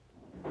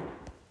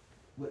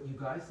 What you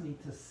guys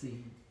need to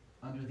see,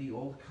 under the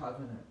old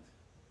covenant,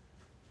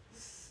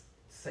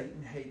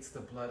 Satan hates the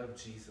blood of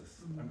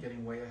Jesus. I'm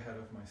getting way ahead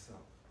of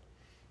myself.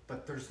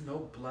 But there's no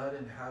blood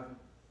in heaven.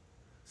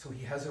 So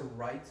he has a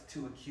right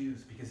to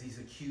accuse because he's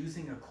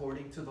accusing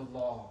according to the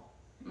law.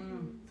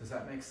 Does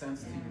that make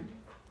sense to you?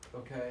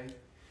 Okay?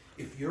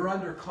 If you're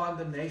under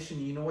condemnation,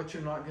 you know what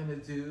you're not going to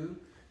do?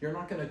 You're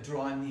not going to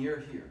draw near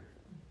here.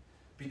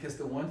 Because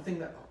the one thing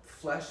that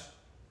flesh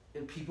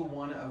and people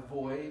want to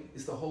avoid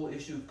is the whole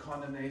issue of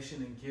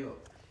condemnation and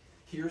guilt.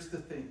 Here's the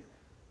thing.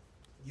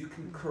 You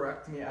can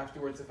correct me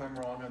afterwards if I'm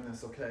wrong on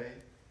this, okay?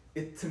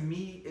 To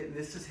me,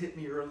 this just hit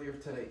me earlier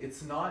today.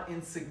 It's not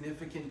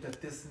insignificant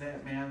that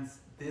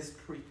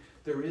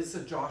there is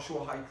a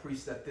Joshua high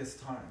priest at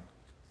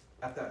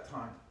that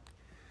time.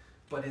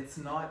 But it's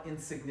not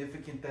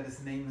insignificant that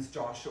his name is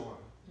Joshua,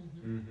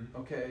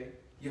 okay?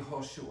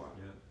 Yehoshua,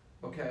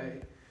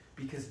 okay?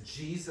 Because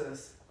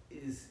Jesus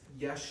is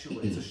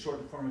Yeshua. It's a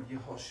short form of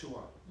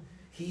Yehoshua.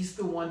 He's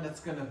the one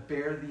that's going to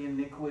bear the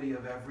iniquity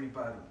of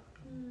everybody.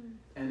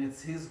 And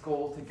it's his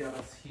goal to get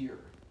us here.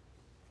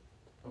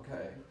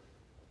 Okay?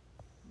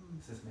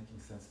 Is this making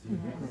sense to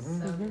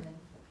you?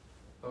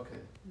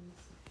 Okay.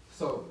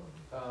 So,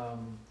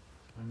 I'm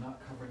not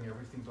covering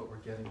everything, but we're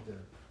getting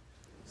there.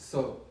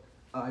 So,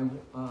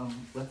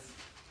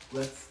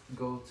 let's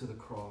go to the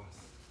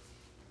cross.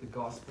 The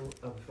Gospel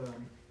of,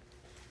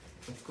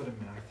 let's go to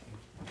Matthew.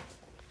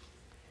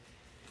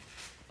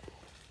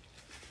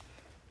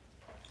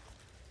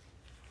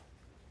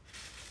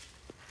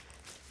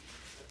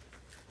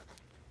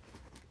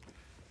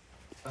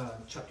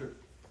 Chapter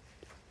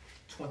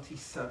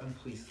 27,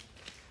 please.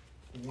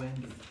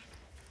 Wendy.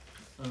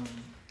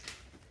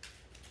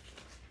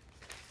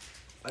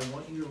 I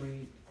want you to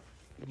read,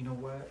 you know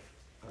what?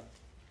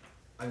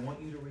 I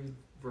want you to read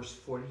verse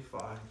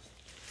 45.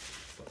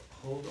 But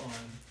hold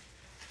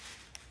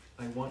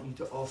on. I want you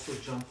to also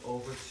jump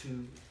over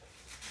to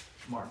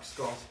Mark's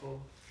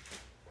Gospel.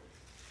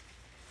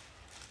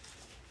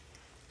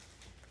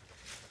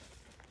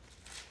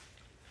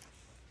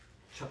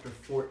 Chapter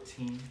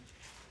 14.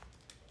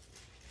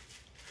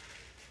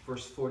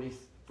 Verse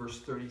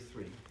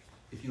 33.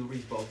 If you'll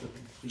read both of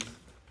them, please.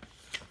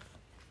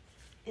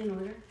 In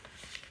order?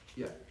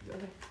 Yeah.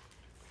 Okay.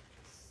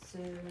 So,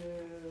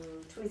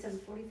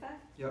 27:45?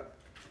 Yeah.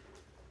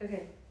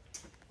 Okay.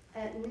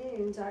 At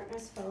noon,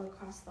 darkness fell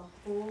across the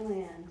whole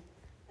land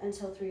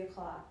until 3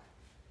 o'clock.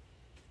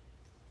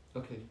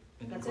 Okay.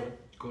 And That's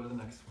go to the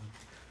next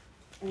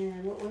one.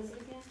 And what was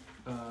it again?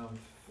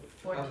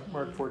 14.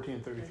 Mark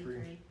 14:33.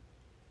 Okay,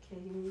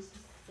 give me just a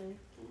second.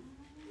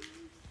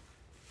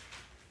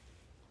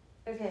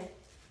 Okay.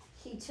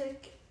 He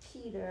took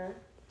Peter,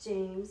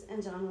 James,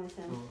 and John with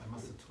him. Oh, I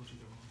must have told you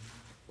the wrong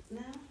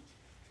one. No?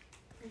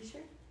 Are you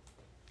sure?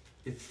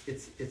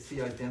 It's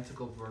the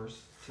identical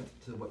verse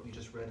to what you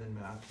just read in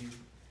Matthew.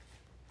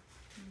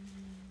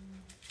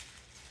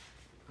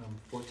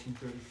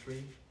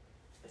 14:33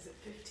 Is it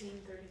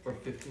 15:33? or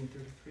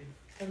 15:33.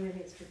 Or maybe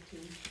it's 15.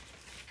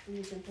 Let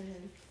me jump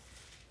ahead.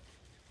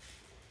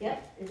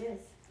 Yep, it is.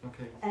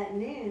 Okay. At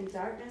noon,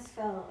 darkness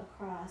fell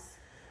across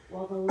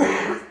while the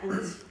land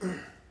and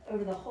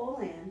over the whole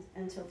land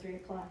until 3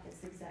 o'clock. It's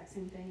the exact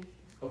same thing.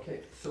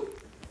 Okay. So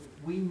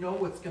we know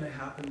what's going to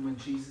happen when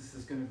Jesus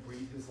is going to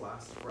breathe his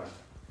last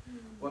breath.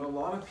 What a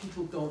lot of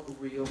people don't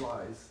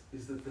realize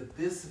is that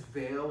this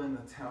veil in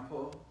the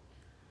temple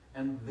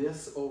and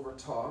this over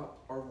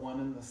top are one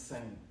and the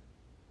same.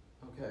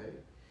 Okay?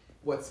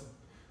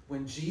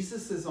 When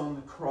Jesus is on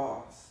the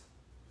cross,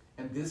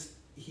 and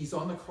he's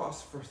on the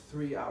cross for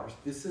 3 hours.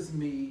 This is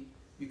me.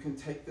 You can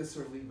take this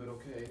or leave it,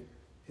 okay?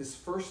 His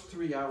first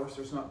 3 hours,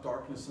 there's not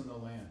darkness in the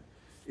land.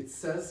 It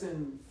says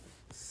in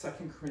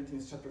 2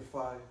 Corinthians chapter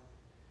 5,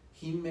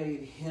 He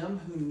made him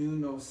who knew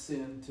no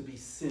sin to be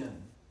sin,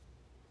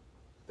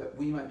 that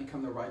we might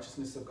become the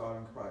righteousness of God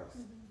in Christ.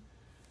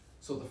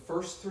 So the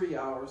first 3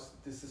 hours,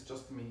 this is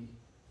just me,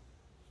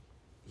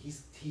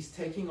 he's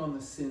taking on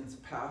the sins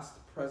past,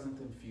 present,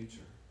 and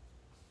future.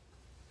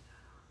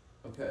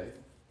 Okay?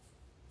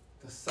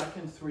 The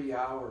second 3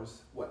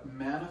 hours, what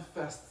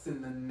manifests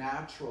in the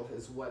natural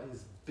is what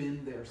has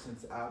been there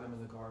since Adam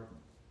in the garden.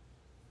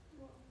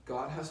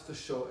 God has to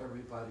show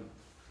everybody.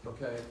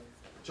 Okay?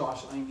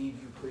 Josh, I need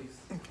you, please.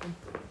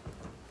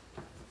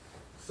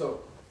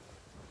 So,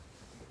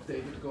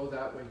 David, go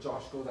that way.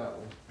 Josh, go that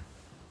way.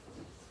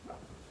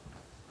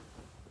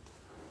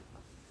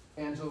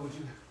 Angela, would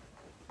you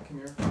come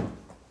here?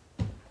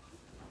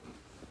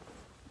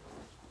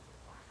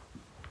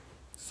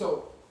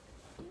 So,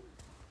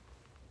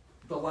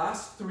 the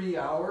last 3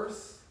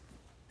 hours,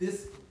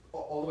 this,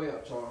 all the way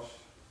up, Josh.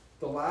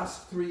 The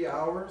last 3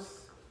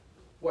 hours,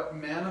 what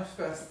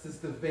manifests is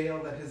the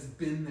veil that has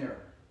been there.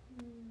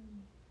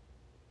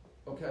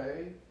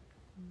 Okay?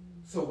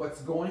 So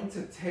what's going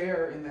to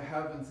tear in the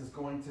heavens is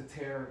going to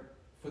tear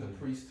for the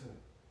priesthood.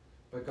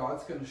 But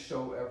God's going to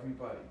show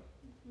everybody.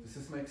 Does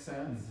this make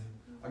sense?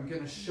 I'm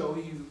going to show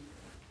you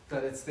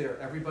that it's there.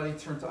 Everybody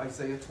turn to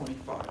Isaiah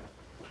 25.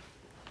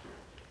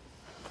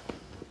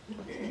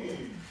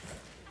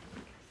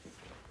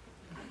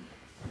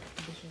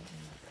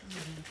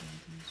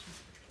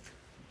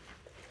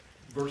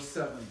 Verse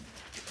 7.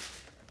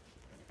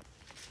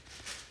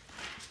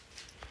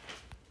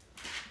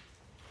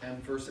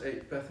 And verse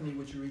 8. Bethany,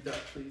 would you read that,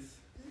 please?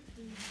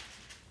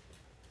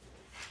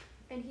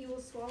 And he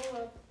will swallow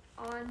up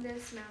on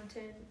this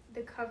mountain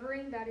the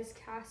covering that is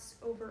cast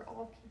over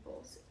all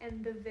peoples,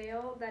 and the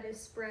veil that is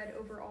spread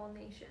over all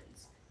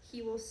nations.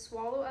 He will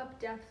swallow up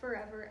death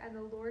forever, and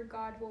the Lord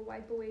God will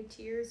wipe away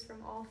tears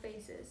from all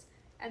faces,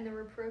 and the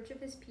reproach of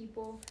his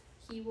people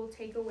he will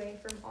take away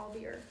from all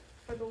the earth.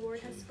 For the Lord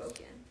has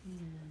spoken.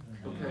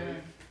 Okay.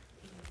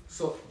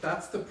 So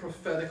that's the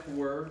prophetic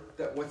word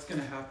that what's going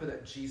to happen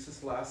at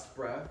Jesus' last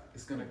breath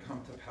is going to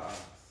come to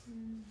pass.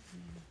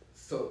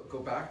 So go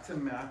back to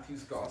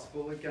Matthew's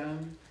Gospel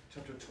again,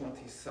 chapter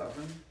 27.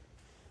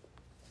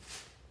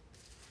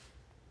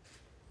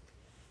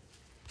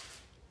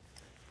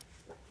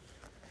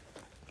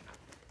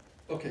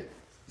 Okay,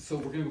 so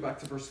we're going to go back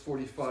to verse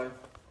 45.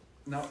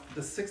 Now,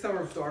 the 6th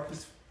hour of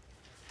darkness,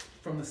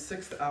 from the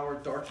 6th hour,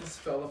 darkness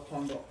fell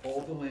upon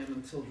all the land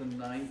until the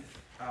 9th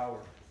hour.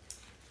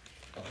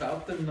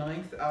 About the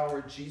 9th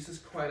hour, Jesus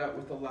cried out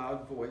with a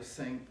loud voice,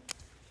 saying,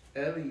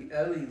 Eli,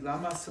 Eli,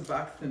 lama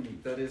sabachthani,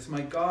 that is, my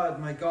God,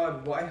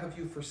 why have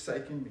you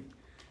forsaken me?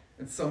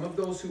 And some of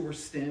those who were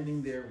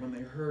standing there, when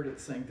they heard it,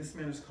 saying, this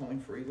man is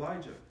calling for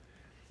Elijah.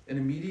 And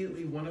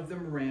immediately one of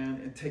them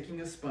ran, and taking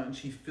a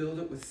sponge, he filled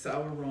it with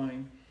sour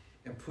wine,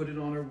 and put it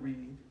on a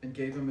reed, and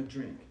gave him a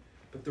drink.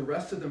 But the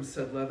rest of them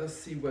said, let us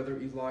see whether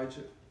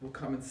Elijah will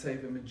come and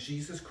save him. And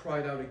Jesus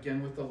cried out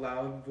again with a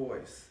loud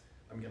voice.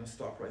 I'm going to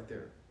stop right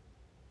there.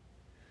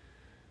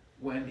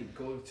 Wendy,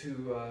 go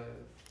to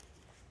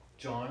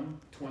John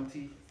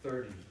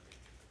 20:30.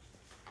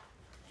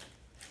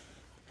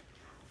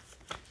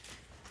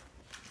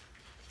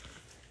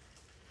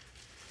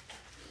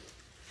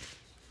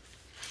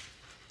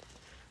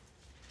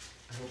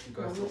 I hope you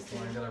guys don't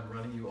mind that I'm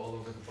running you all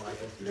over the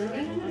Bible. No,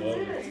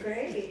 that's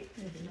great.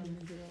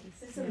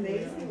 It's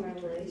amazing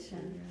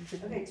revelation.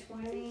 Okay,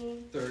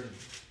 20, 30.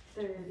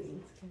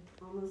 30.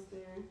 Almost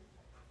there.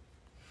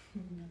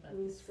 Let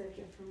me stick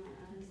it from my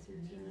eyes to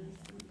your eyes.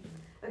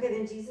 Okay,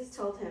 then Jesus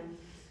told him,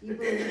 you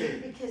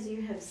believe because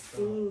you have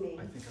seen me.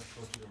 I think I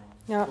told you wrong.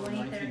 No. Go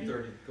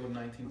 1930. Go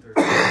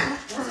 1930.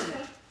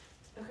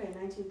 Okay,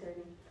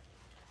 1930.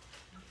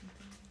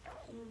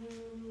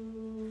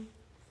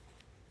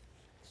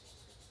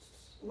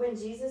 When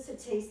Jesus had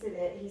tasted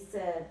it, he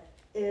said,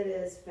 it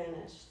is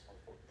finished.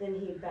 Then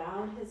he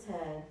bowed his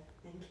head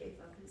and gave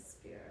up his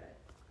spirit.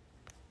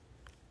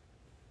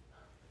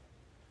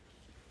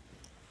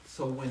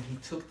 So when he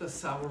took the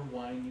sour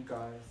wine, you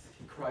guys,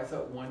 he cries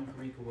out one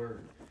Greek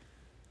word.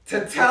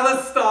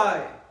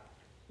 Tetelestai,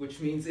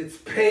 which means it's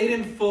paid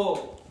in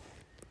full.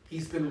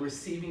 He's been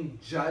receiving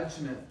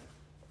judgment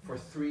for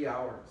 3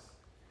 hours.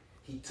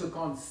 He took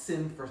on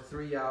sin for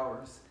 3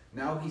 hours.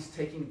 Now he's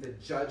taking the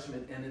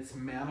judgment, and it's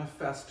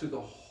manifest to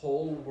the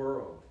whole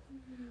world.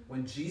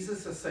 When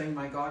Jesus is saying,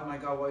 my God,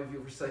 why have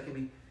you forsaken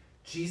me?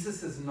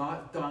 Jesus is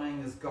not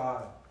dying as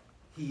God.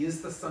 He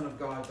is the Son of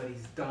God, but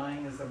he's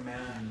dying as a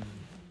man.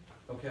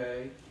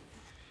 Okay?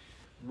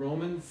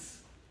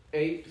 Romans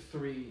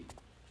 8:3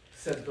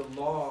 said the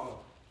law,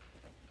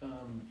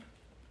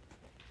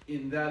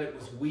 in that it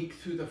was weak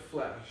through the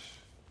flesh,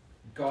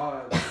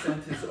 God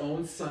sent his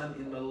own Son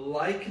in the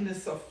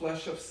likeness of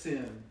flesh of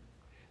sin,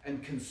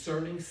 and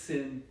concerning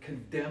sin,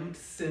 condemned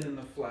sin in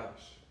the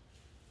flesh.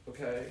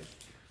 Okay?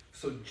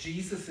 So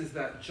Jesus is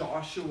that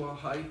Joshua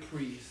high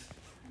priest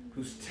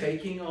who's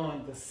taking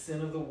on the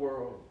sin of the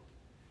world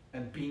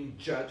and being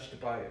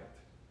judged by it.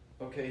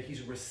 Okay?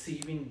 He's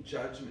receiving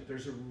judgment.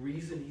 There's a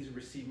reason he's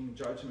receiving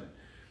judgment.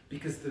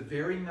 Because the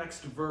very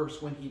next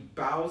verse, when he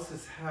bows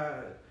his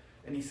head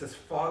and he says,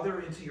 Father,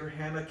 into your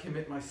hand I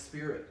commit my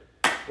spirit.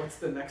 What's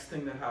the next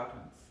thing that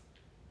happens?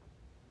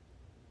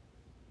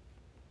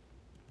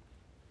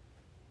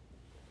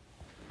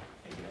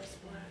 It goes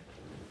black.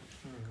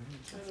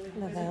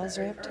 The veil's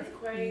ripped.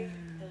 Earthquake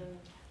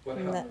What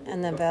And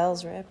happened? the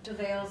veil's ripped. The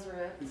veils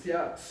ripped.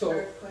 Yeah, so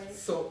Earthquake.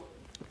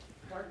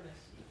 darkness.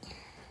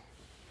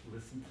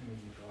 listen to me,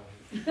 you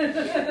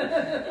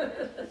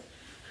guys.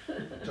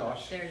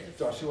 Josh, There it is.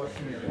 Joshua,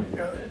 come here.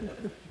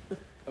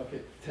 Okay,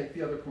 take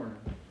the other corner.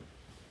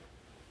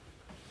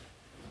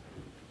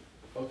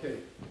 Okay,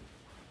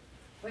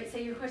 Wait,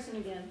 say your question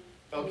again.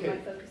 okay.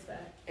 Get my focus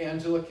back.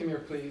 Angela, come here,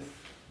 please.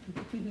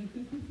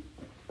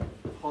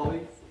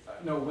 Holly,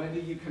 no, Wendy,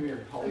 you come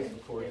here. Holly's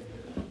recording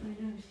here. I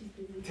know, she's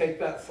busy. Take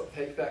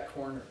that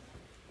corner.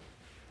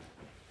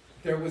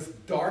 There was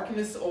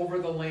darkness over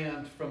the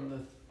land from the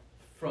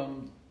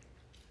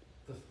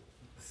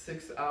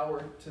 6th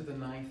hour to the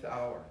 9th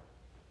hour.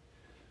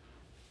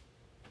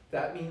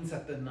 That means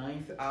at the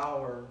 9th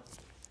hour,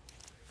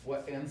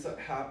 what ends up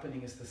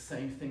happening is the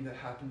same thing that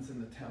happens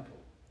in the temple.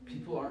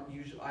 People aren't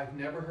usually, I've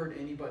never heard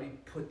anybody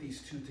put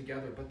these two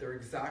together, but they're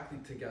exactly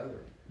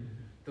together.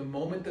 The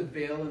moment the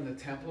veil in the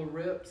temple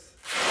rips,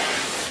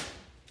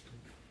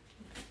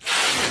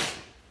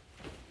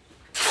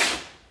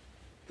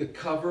 the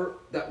cover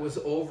that was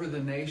over the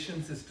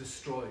nations is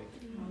destroyed.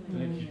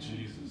 Thank you,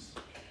 Jesus.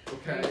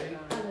 Okay?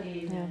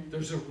 Yeah.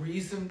 There's a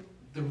reason,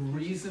 the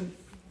reason,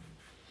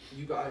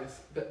 you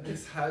guys, that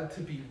this had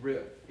to be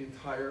ripped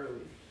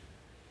entirely.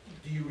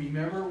 Do you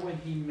remember when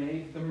he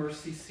made the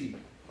mercy seat?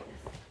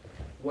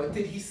 What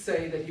did he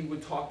say that he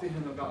would talk to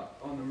him about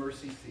on the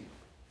mercy seat?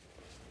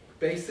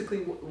 Basically,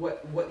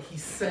 what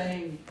he's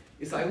saying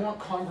is, I want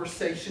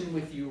conversation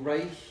with you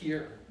right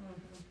here.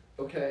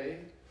 Okay?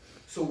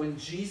 So when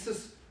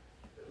Jesus,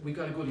 we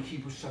got to go to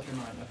Hebrews chapter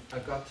 9.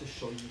 I've got to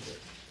show you this.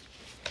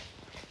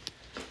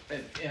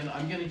 And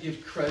I'm going to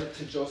give credit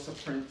to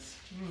Joseph Prince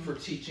for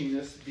teaching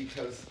this,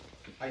 because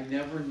I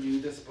never knew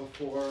this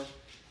before.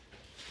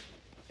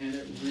 And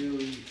it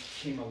really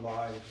came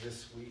alive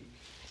this week.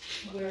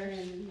 Where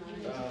in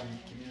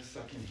Give me a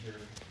second here.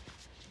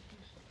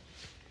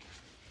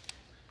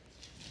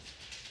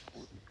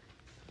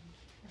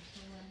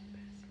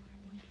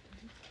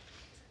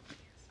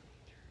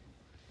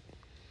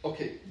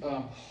 Okay,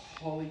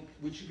 Holly,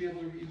 would you be able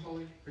to read,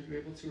 Holly? Are you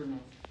able to or no?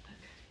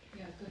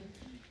 Yeah, go ahead.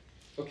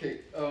 Okay,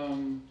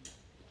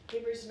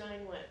 Hebrews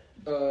 9 what?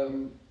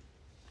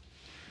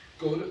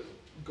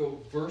 go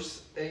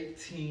verse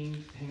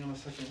 18, hang on a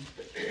second,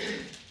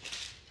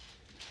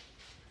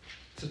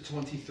 to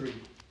 23.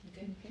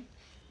 Okay.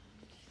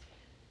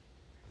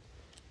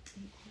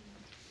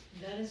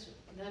 That is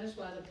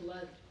why the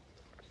blood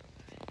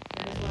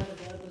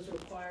was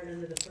required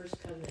under the first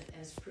covenant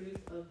as proof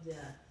of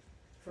death.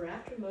 For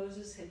after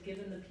Moses had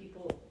given the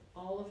people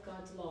all of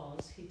God's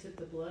laws, he took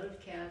the blood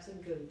of calves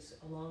and goats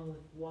along with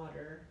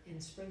water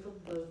and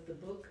sprinkled both the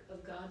book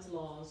of God's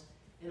laws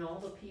and all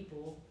the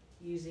people,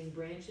 using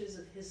branches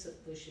of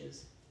hyssop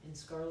bushes and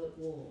scarlet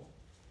wool.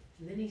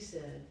 And then he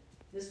said,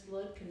 "This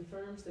blood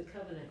confirms the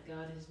covenant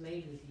God has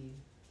made with you."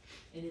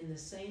 And in the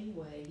same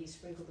way, he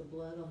sprinkled the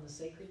blood on the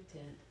sacred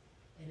tent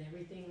and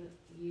everything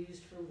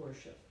used for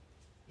worship.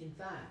 In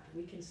fact,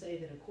 we can say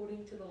that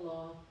according to the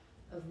law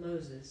of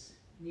Moses,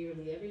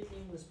 nearly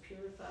everything was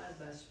purified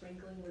by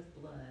sprinkling with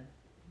blood.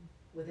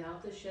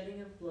 Without the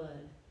shedding of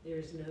blood, there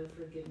is no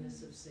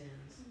forgiveness of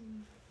sins.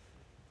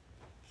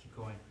 Keep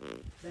going.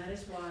 That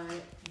is why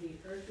the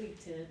earthly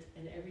tent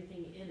and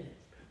everything in it,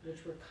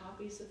 which were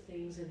copies of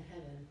things in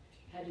heaven,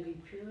 had to be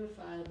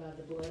purified by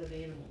the blood of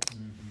animals.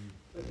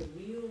 But the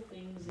real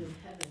things in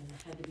heaven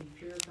had to be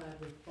purified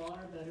with far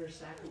better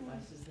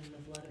sacrifices than the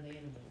blood of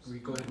animals.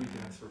 Go ahead and read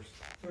the next verse.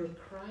 For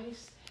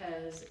Christ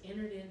has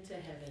entered into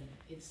heaven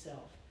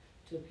itself,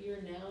 to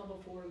appear now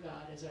before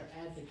God as our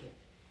advocate.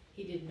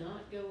 He did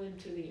not go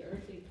into the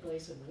earthly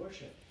place of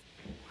worship,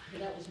 for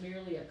that was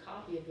merely a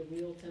copy of the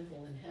real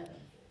temple in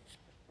heaven.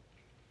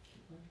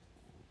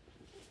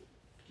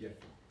 Yeah.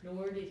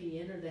 Nor did he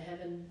enter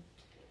heaven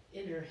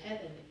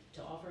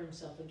to offer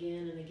himself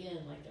again and again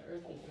like the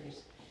earthly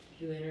priest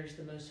who enters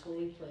the most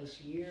holy place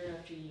year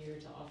after year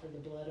to offer the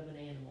blood of an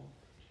animal.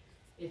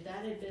 If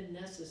that had been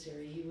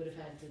necessary, he would have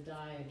had to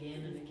die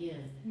again and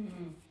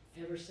again,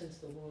 ever since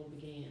the world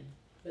began.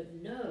 But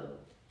no,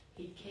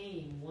 he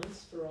came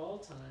once for all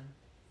time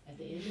at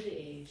the end of the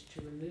age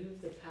to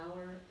remove the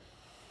power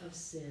of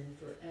sin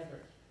forever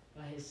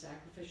by his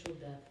sacrificial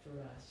death for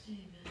us.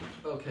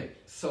 Okay,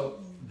 so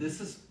this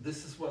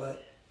is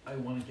what I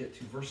want to get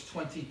to. Verse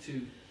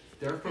 22.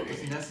 Therefore it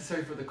was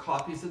necessary for the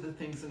copies of the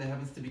things in the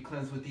heavens to be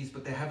cleansed with these,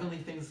 but the heavenly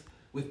things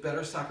with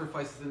better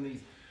sacrifices than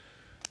these.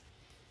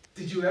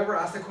 Did you ever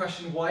ask the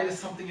question, why does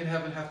something in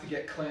heaven have to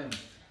get cleansed?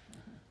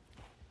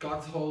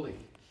 God's holy.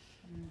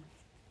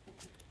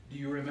 Do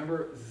you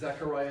remember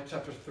Zechariah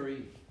chapter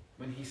 3?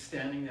 When he's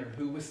standing there,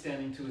 who was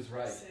standing to his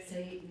right?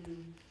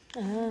 Satan.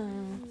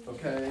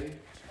 Okay?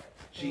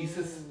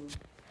 Jesus.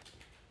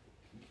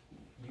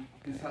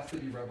 This has to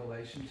be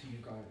revelation to you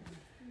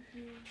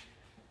guys.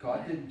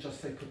 God didn't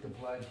just say put the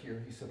blood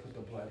here, he said put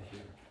the blood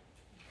here.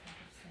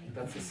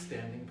 That's a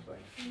standing place.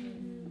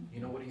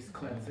 You know what he's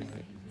cleansing?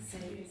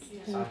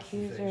 The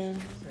accuser.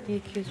 The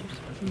accusers.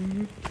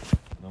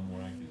 No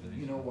more accusations.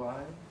 You know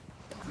why?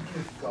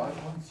 Because God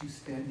wants you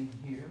standing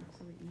here,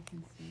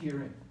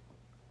 hearing,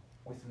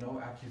 with no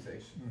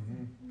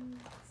accusation.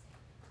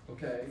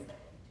 Okay?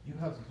 You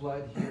have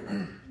blood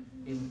here.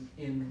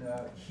 In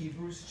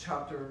Hebrews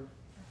chapter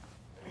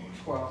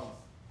 12,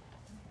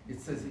 it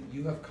says that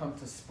you have come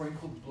to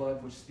sprinkled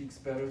blood which speaks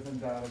better than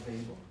that of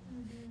Abel.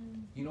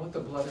 You know what the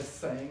blood is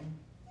saying?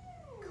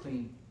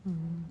 Clean.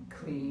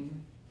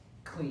 Clean.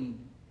 Clean.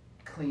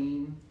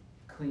 Clean.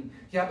 Clean.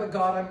 Yeah, but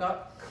God, I'm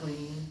not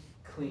clean.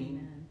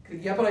 Clean.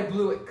 Yeah, but I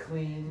blew it.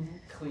 Clean.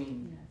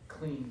 Clean.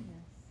 Clean.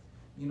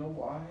 You know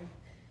why?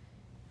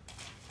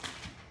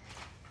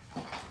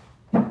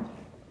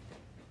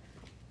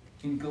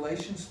 In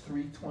Galatians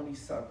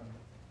 3:27,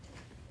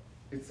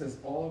 it says,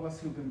 all of us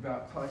who've been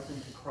baptized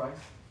into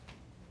Christ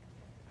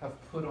have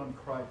put on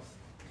Christ.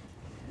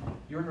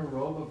 You're in a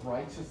robe of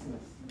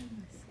righteousness,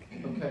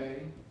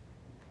 okay?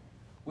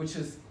 Which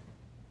is,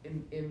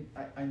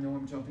 I know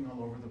I'm jumping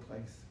all over the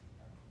place.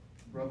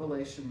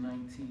 Revelation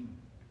 19,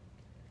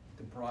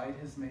 the bride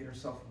has made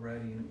herself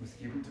ready, and it was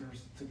given to her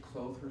to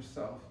clothe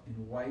herself in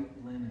white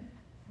linen.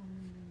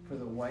 For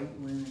the white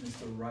linen is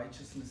the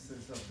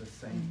righteousnesses of the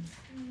saints.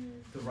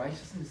 The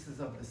righteousnesses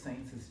of the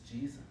saints is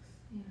Jesus.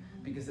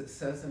 Because it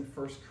says in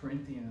 1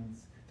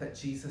 Corinthians that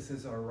Jesus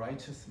is our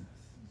righteousness.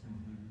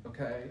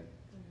 Okay?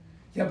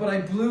 Yeah, but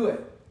I blew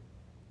it.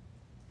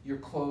 You're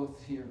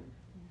clothed here.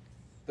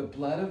 The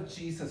blood of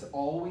Jesus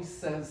always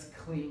says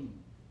clean.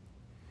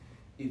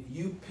 If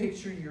you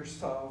picture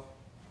yourself,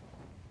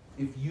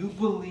 if you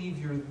believe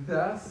you're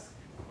this,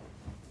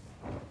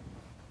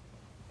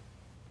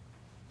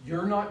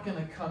 you're not going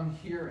to come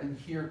here and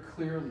hear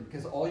clearly,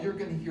 because all you're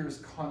going to hear is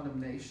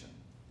condemnation.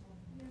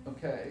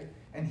 Okay?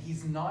 And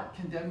he's not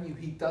condemning you.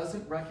 He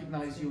doesn't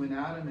recognize you in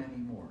Adam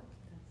anymore.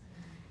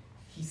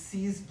 He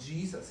sees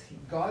Jesus.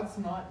 God's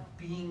not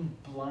being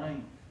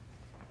blind.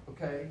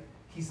 Okay?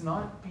 He's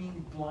not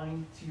being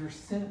blind to your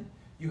sin.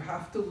 You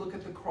have to look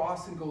at the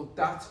cross and go,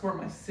 that's where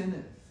my sin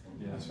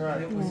is. Yeah. That's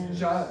right. And it was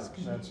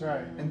judged. That's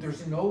right. And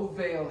there's no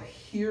veil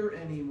here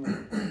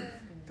anymore.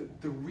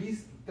 The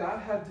reason that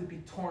had to be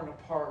torn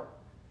apart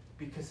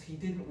because he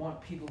didn't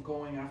want people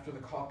going after the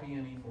copy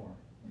anymore.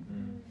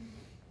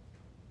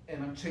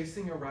 And I'm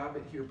chasing a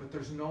rabbit here, but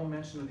there's no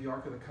mention of the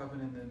Ark of the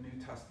Covenant in the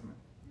New Testament.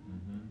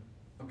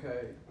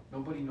 Okay?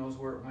 Nobody knows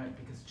where it went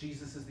because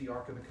Jesus is the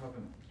Ark of the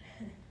Covenant.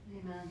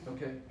 Amen.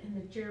 Okay? And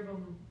the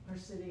cherubim are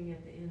sitting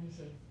at the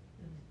ends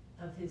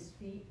of his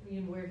feet,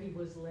 you know, where he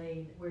was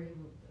laid, where he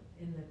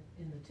in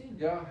the tomb.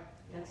 Yeah.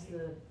 That's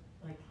the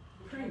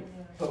proof.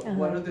 But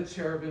what are the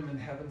cherubim in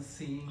heaven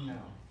seeing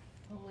now?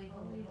 Holy,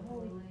 holy,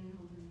 holy,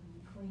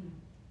 clean.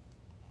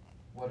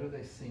 What are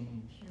they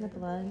seeing? The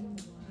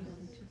blood.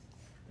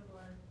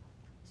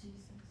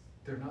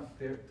 They're not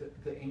there.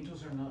 The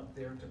angels are not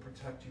there to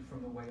protect you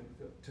from the way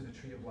to the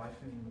tree of life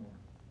anymore.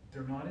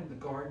 They're not in the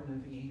Garden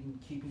of Eden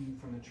keeping you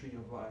from the tree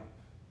of life.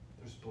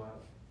 There's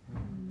blood.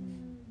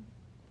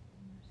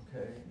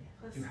 Okay?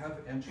 You have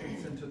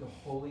entrance into the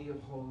Holy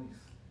of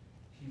Holies.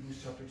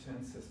 Hebrews chapter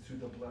 10 says, through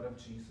the blood of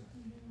Jesus.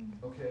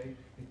 Okay?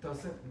 It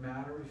doesn't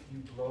matter if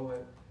you blow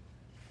it.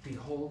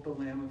 Behold the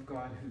Lamb of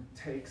God who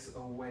takes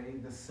away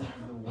the sin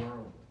of the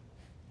world.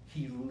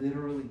 He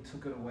literally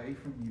took it away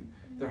from you.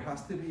 There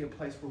has to be a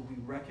place where we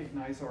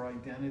recognize our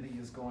identity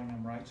as going,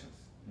 I'm righteous.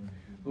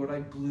 Lord, I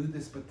blew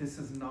this, but this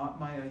is not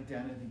my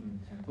identity.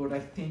 Lord, I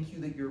thank you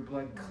that your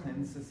blood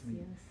cleanses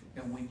me.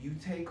 And when you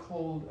take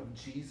hold of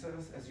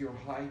Jesus as your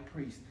high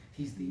priest,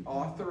 he's the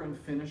author and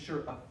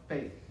finisher of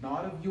faith.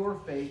 Not of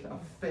your faith,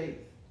 of faith.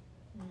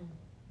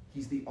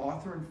 He's the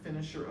author and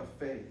finisher of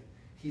faith.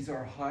 He's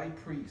our high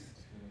priest.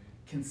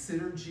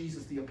 Consider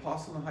Jesus the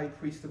apostle and high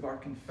priest of our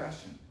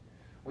confession.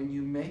 When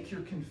you make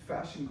your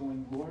confession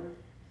going, Lord,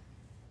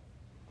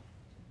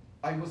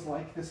 I was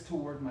like this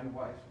toward my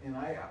wife, and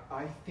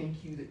I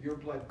thank you that your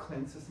blood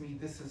cleanses me.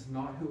 This is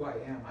not who I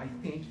am. I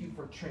thank you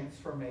for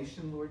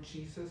transformation, Lord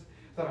Jesus,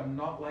 that I'm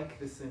not like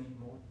this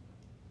anymore.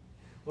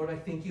 Lord, I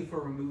thank you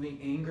for removing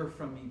anger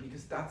from me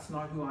because that's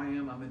not who I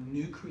am. I'm a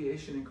new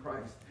creation in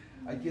Christ.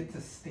 I get to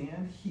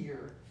stand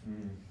here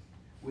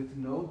with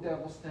no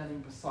devil standing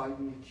beside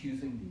me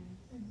accusing me.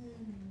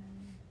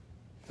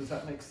 Does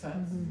that make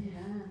sense?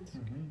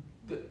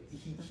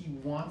 He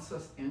wants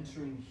us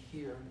entering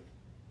here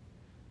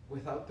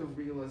without the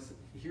realization.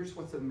 Here's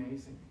what's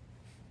amazing.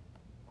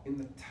 In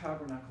the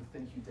tabernacle,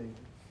 thank you, David.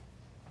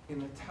 In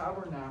the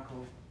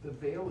tabernacle, the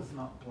veil is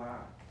not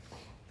black.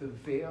 The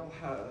veil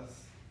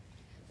has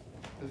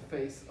the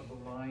face of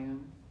a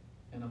lion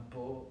and a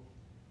bull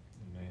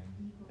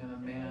and a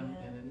man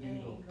and an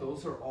eagle.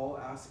 Those are all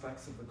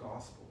aspects of the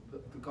gospel.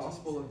 The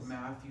Gospel of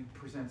Matthew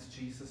presents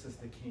Jesus as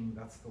the king.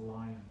 That's the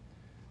lion.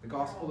 The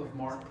Gospel of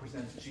Mark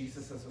presents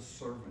Jesus as a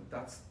servant.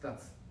 That's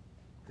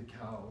the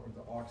cow or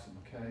the oxen,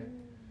 okay?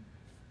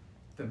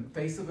 The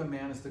face of a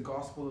man is the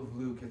Gospel of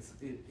Luke.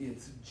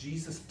 It's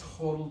Jesus'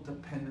 total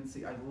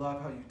dependency. I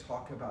love how you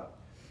talk about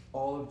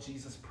all of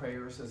Jesus'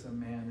 prayers as a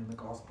man in the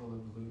Gospel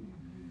of Luke.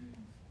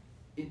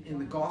 In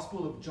the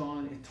Gospel of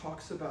John, it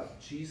talks about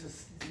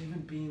Jesus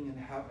even being in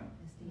heaven.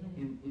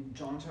 In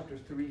John chapter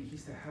 3,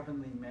 he's the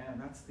heavenly man.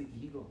 That's the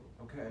eagle,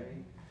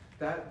 okay?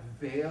 That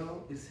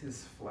veil is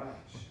his flesh.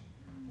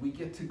 We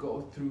get to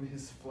go through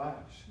his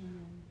flesh.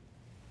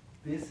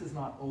 This is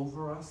not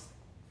over us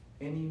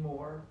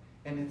anymore,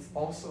 and it's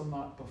also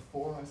not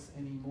before us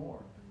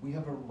anymore. We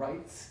have a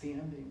right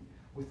standing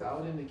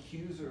without an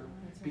accuser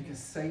because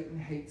Satan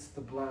hates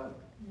the blood.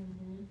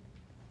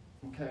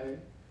 Okay?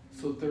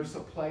 So there's a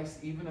place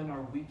even in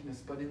our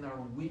weakness, but in our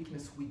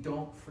weakness we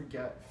don't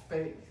forget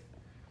faith,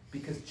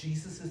 because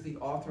Jesus is the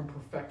author and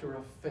perfecter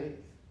of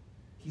faith.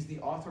 He's the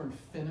author and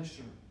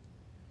finisher.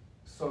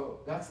 So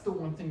that's the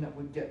one thing that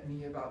would get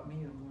me about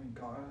me. I'm going,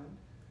 God,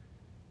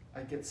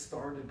 I get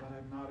started, but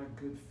I'm not a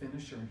good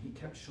finisher. And he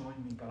kept showing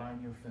me, but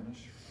I'm your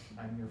finisher.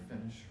 I'm your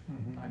finisher.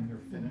 I'm your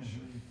finisher.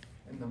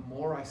 And the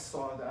more I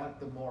saw that,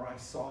 the more I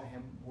saw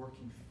him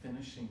working,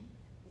 finishing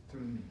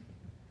through me.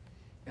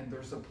 And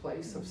there's a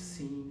place of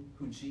seeing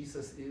who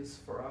Jesus is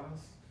for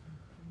us,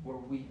 where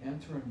we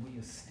enter and we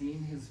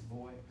esteem his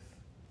voice.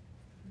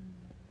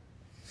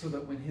 So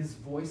that when his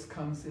voice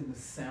comes in the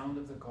sound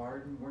of the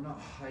garden, we're not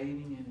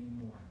hiding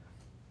anymore.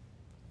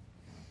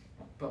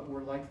 But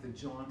we're like the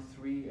John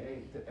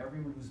 3:8, that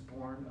everyone who's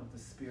born of the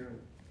Spirit,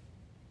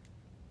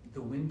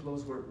 the wind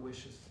blows where it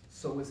wishes.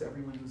 So is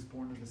everyone who's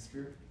born of the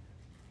Spirit.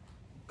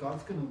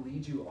 God's going to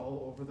lead you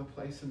all over the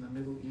place in the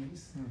Middle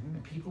East,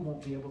 and people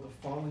won't be able to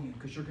follow you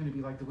because you're going to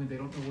be like the wind. They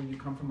don't know where you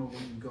come from or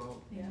where you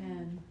go.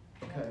 Amen.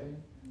 Okay?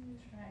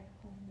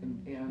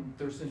 And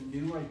there's a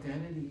new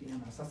identity in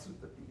us. That's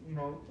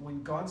what,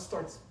 when God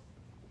starts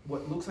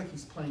what looks like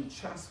he's playing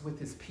chess with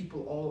his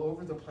people all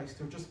over the place,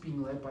 they're just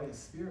being led by his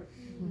Spirit.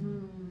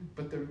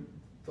 But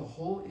the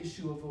whole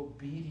issue of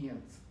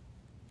obedience,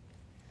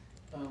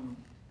 when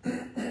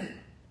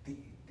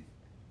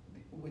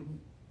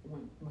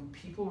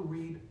people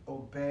read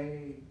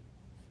obey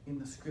in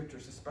the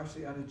scriptures,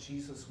 especially out of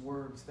Jesus'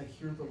 words, they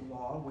hear the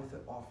law with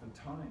it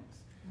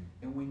oftentimes.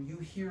 And when you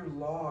hear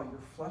law,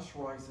 your flesh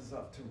rises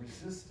up to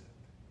resist it,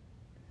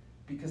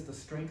 because the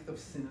strength of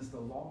sin is the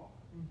law.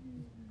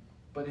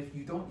 But if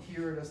you don't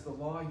hear it as the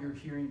law, you're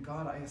hearing,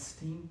 God, I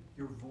esteem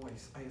your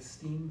voice. I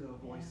esteem the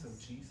voice of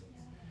Jesus.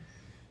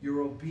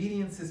 Your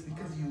obedience is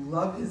because you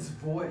love his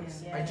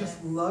voice. I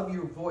just love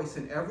your voice.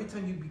 And every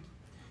time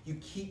you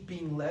keep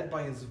being led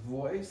by his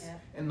voice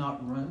and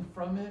not run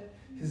from it,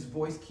 his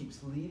voice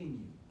keeps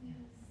leading you.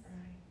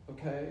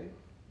 Okay?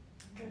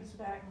 It goes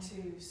back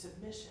to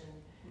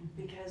submission,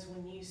 because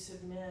when you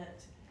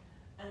submit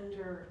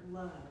under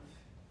love,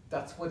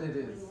 that's what it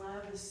is. When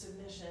love is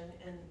submission,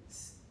 and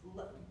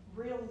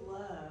real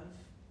love,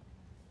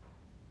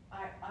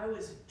 I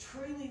was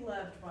truly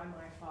loved by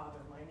my father,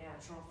 my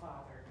natural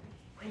father,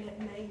 and it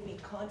made me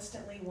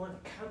constantly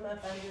want to come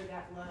up under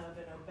that love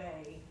and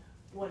obey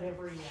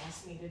whatever he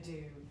asked me to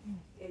do,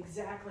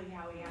 exactly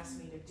how he asked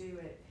me to do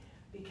it,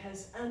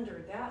 because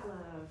under that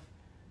love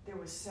there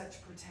was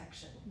such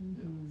protection.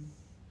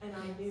 And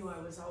I knew I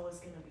was always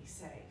going to be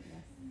safe.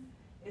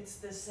 It's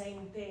the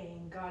same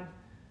thing. God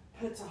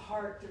puts a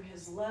heart through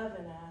his love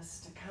in us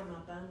to come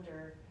up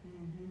under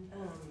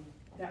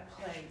that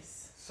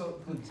place.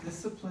 So the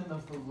discipline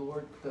of the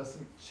Lord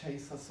doesn't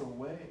chase us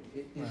away.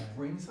 It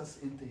brings us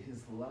into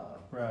his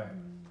love. Right.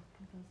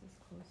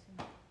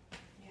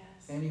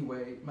 Yes.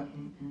 Anyway,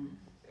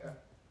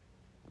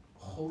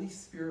 Holy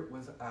Spirit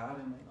was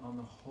adamant on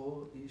the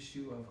whole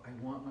issue of, I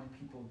want my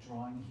people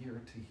drawing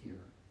here to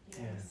here.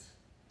 Yes.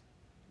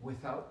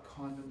 Without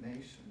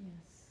condemnation.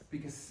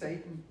 Because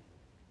Satan,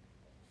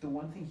 the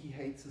one thing he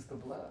hates is the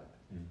blood.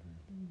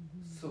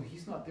 So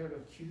he's not there to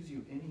accuse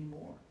you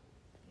anymore.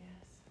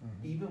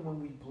 Even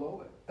when we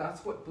blow it.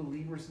 That's what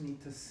believers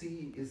need to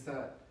see, is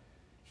that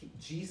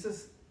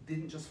Jesus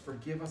didn't just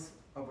forgive us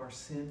of our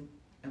sin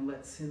and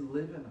let sin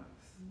live in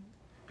us.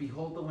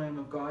 Behold the Lamb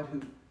of God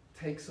who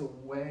takes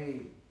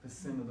away the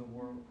sin of the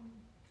world.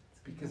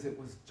 It's because it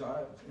was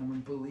judged. And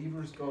when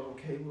believers go,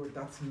 okay, Lord,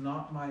 that's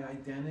not my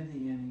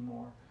identity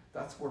anymore,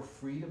 that's where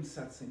freedom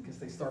sets in, because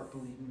they start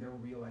believing their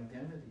real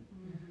identity.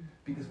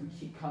 Because we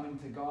keep coming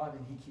to God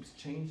and he keeps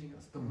changing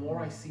us. The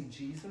more I see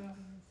Jesus,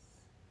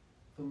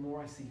 the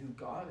more I see who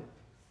God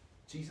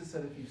is. Jesus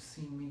said, if you've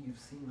seen me, you've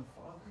seen the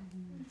Father.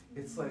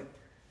 It's like,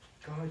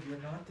 God, you're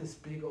not this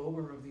big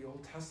ogre of the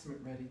Old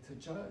Testament ready to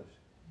judge.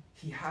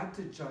 He had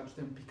to judge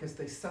them because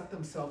they set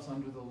themselves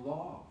under the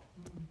law.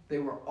 They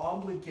were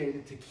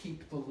obligated to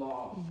keep the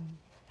law.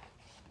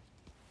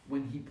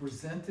 When he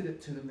presented it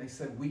to them, they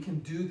said, we can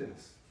do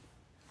this.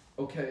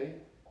 Okay?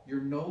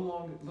 You're no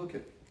longer, look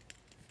at,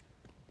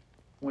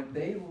 when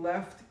they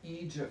left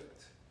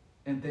Egypt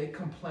and they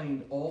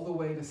complained all the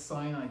way to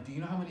Sinai, do you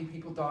know how many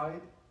people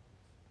died?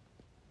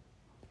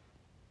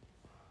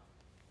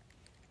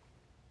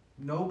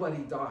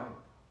 Nobody died.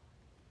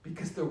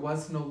 Because there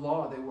was no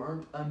law. They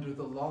weren't under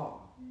the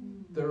law.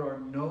 There are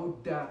no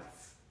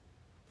deaths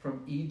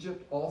from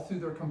Egypt all through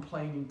their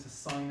complaining to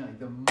Sinai.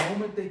 The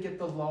moment they get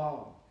the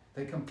law,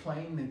 they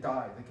complain, they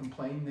die. They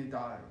complain, they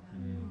die.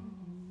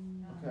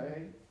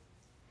 Okay?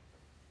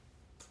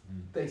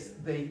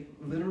 They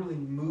literally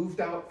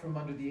moved out from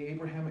under the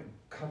Abrahamic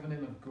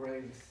covenant of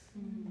grace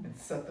and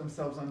set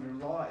themselves under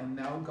law, and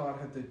now God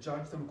had to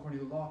judge them according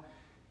to the law.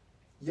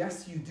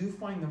 Yes, you do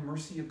find the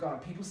mercy of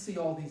God. People see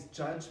all these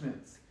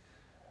judgments,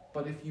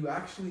 but if you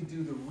actually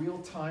do the real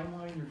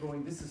timeline, you're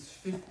going, this is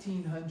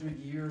 1,500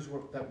 years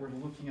that we're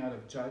looking at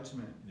of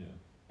judgment. Yeah.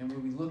 And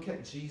when we look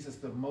at Jesus,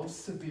 the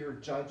most severe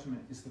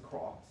judgment is the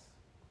cross.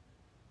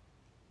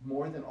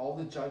 More than all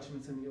the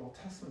judgments in the Old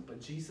Testament,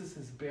 but Jesus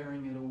is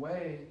bearing it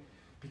away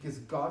because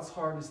God's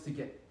heart is to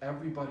get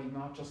everybody,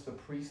 not just the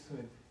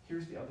priesthood.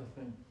 Here's the other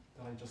thing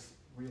that I just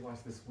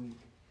realized this week.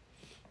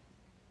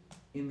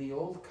 In the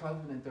Old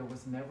Covenant, there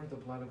was never the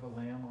blood of a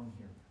lamb on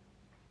here.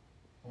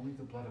 Only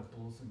the blood of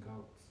bulls and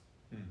goats.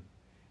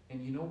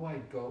 And you know why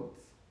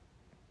goats?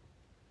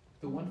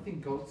 The one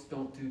thing goats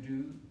don't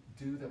do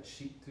that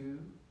sheep do,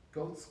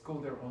 goats go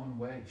their own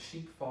way.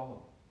 Sheep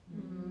follow.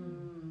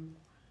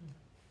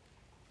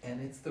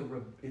 And it's the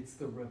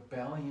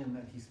rebellion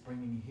that he's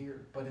bringing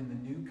here. But in the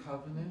new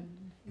covenant,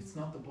 it's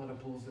not the blood of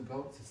bulls and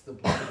goats. It's the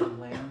blood of the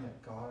lamb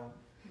that God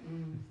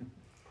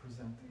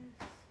presented.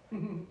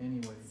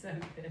 Anyway. So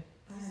good.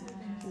 So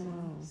good.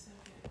 Wow. So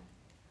good.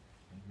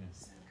 Amen.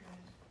 So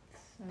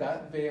good.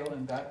 That veil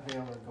and that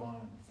veil are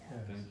gone.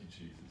 Thank you,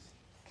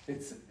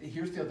 Jesus.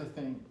 Here's the other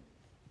thing.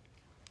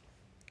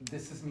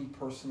 This is me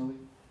personally.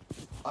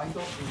 I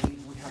don't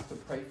believe we have to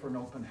pray for an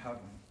open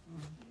heaven.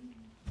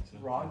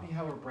 Rodney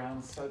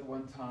Howard-Brown said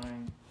one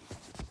time,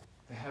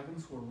 the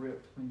heavens were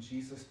ripped when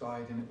Jesus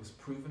died, and it was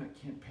proven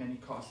at Camp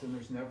Pentecost, and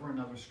there's never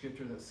another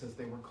scripture that says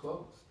they were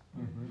closed.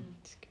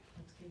 That's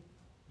good.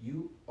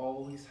 You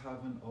always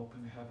have an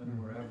open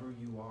heaven wherever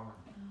you are.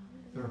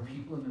 There are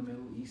people in the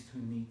Middle East who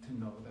need to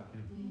know that,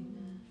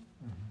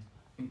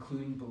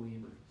 including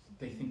believers.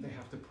 They think they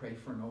have to pray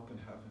for an open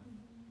heaven.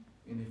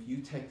 And if you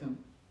take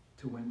them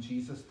to when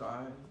Jesus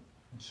died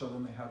and show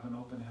them they have an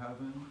open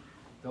heaven,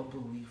 they'll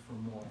believe for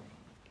more.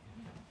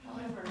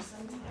 However,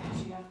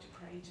 sometimes you have to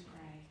pray.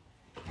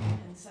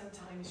 And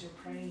sometimes your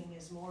praying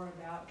is more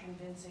about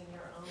convincing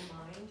your own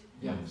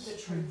mind the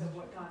truth of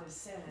what God has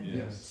said.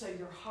 Yes. So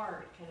your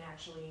heart can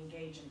actually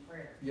engage in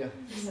prayer. Yeah.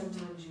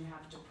 Sometimes you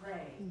have to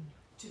pray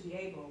to be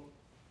able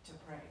to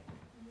pray.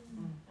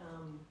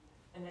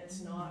 And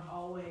it's not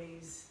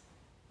always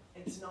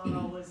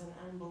an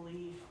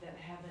unbelief that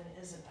heaven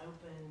isn't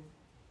open.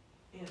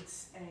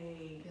 It's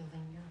a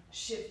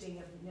shifting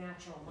of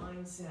natural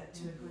mindset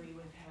to agree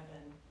with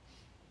heaven.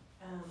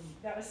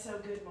 That was so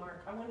good,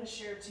 Mark. I want to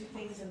share two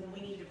things, and then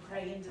we need to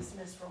pray and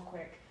dismiss real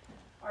quick.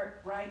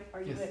 Right?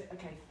 Are you good?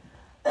 Okay.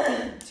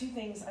 Two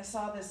things. I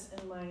saw this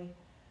in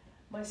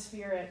my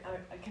spirit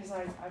because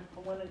I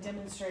want to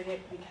demonstrate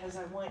it because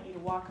I want you to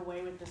walk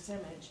away with this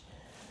image.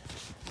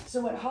 So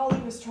what Holly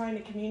was trying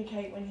to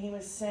communicate when he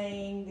was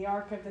saying the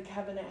Ark of the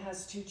Covenant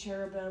has two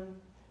cherubim,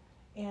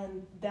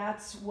 and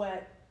that's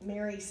what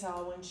Mary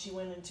saw when she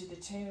went into the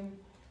tomb.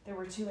 There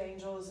were two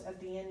angels at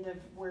the end of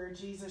where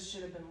Jesus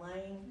should have been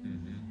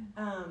laying,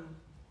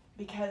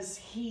 because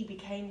he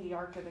became the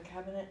Ark of the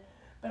Covenant.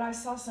 But I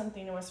saw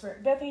something in my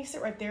spirit. Bethany,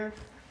 sit right there.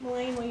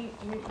 Melaine, will you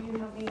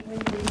help me?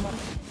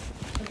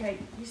 Okay,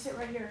 you sit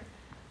right here.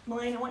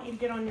 Melaine, I want you to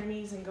get on your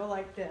knees and go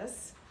like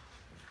this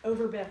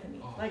over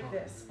Bethany, like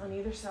this, on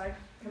either side.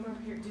 Come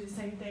over here, do the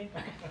same thing.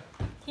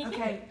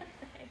 Okay.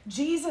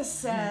 Jesus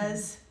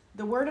says,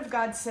 the Word of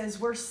God says,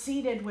 we're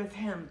seated with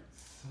him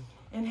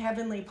in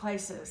heavenly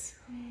places.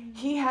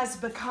 He has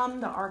become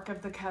the Ark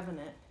of the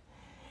Covenant.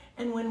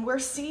 And when we're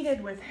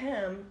seated with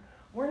him,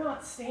 we're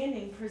not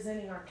standing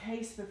presenting our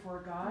case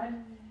before God.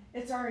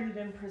 It's already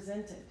been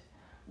presented.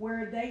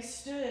 Where they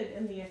stood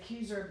and the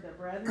accuser of the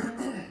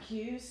brethren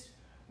accused,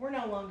 we're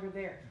no longer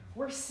there.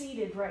 We're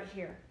seated right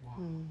here.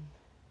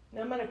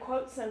 Now I'm going to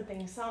quote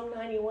something. Psalm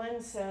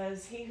 91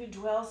 says, he who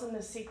dwells in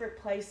the secret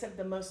place of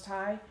the Most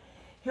High,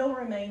 he'll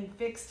remain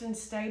fixed and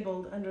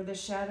stable under the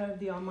shadow of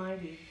the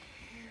Almighty.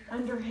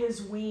 Under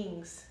his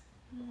wings.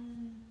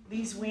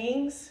 These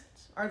wings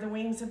are the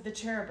wings of the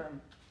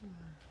cherubim.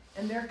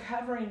 And they're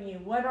covering you.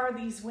 What are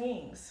these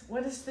wings?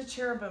 What does the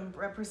cherubim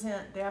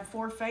represent? They have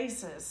four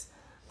faces.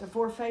 The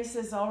four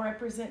faces all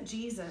represent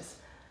Jesus.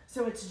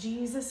 So it's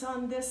Jesus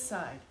on this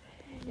side.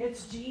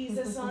 It's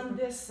Jesus on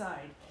this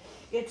side.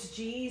 It's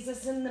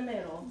Jesus in the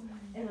middle.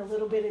 And a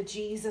little bit of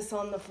Jesus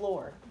on the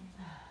floor.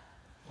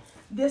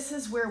 This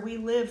is where we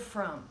live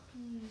from.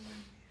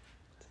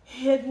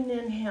 Hidden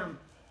in him.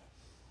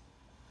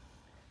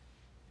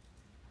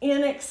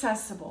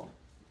 Inaccessible.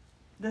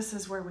 This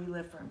is where we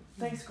live from.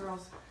 Thanks,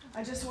 girls.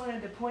 I just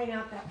wanted to point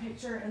out that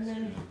picture. And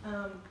then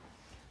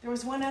there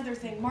was one other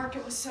thing. Mark,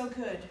 it was so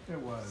good. It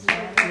was.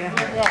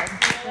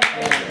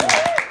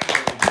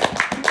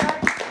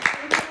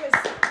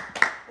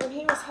 When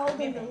he was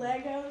holding the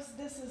Legos,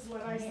 this is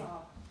what I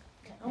saw.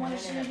 I want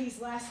to share these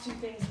last two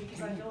things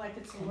because I feel like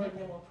it's the Lord, and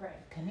then we'll pray.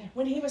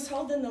 When he was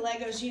holding the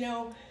Legos,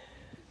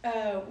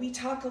 we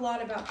talk a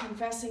lot about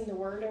confessing the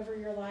word over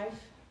your life.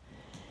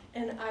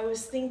 And I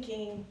was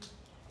thinking,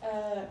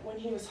 when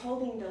he was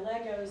holding the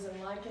Legos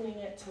and likening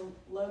it to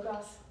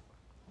Logos,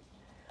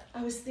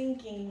 I was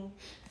thinking,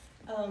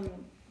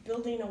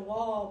 building a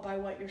wall by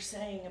what you're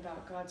saying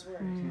about God's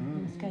word.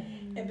 That's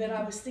good. But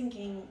I was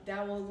thinking,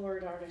 thou, O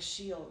Lord, art a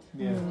shield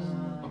Yes.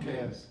 Okay.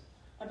 Yes.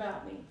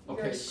 about me. You're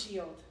Okay. a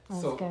shield.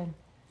 That's So good.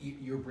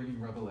 you're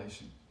bringing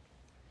revelation.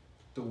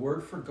 The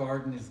word for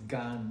garden is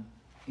gan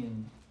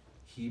in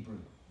Hebrew.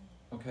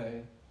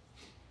 Okay?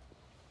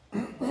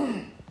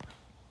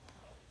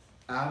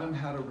 Adam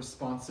had a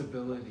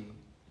responsibility.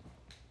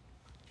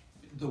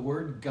 The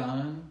word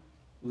gan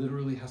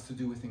literally has to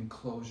do with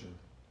enclosure.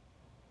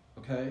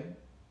 Okay?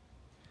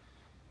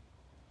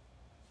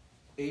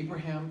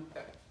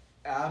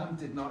 Adam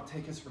did not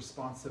take his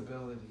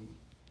responsibility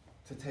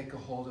to take a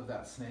hold of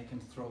that snake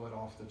and throw it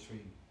off the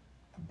tree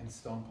and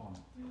stomp on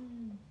it.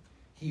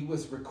 He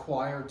was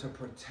required to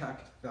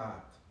protect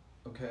that.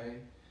 Okay?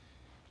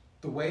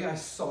 The way I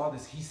saw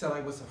this, he said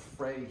I was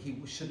afraid. He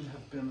shouldn't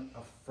have been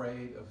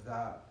afraid of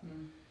that.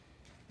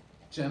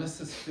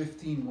 Genesis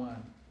 15:1.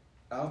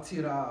 Al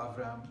tira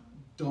Avram,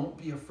 don't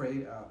be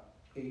afraid,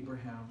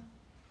 Abraham.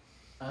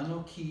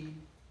 Anoki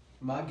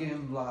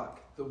magen lak.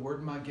 The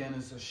word magen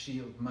is a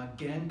shield.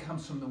 Magen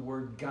comes from the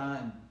word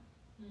gan.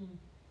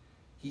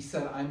 He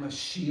said, I'm a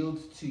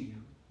shield to you.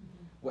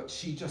 What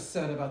she just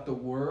said about the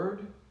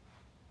word,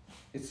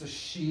 it's a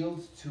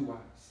shield to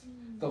us.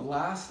 The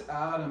last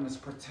Adam is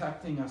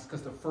protecting us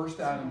because the first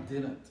Adam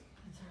didn't.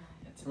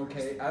 That's right.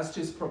 Okay, as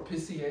just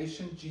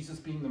propitiation, Jesus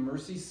being the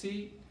mercy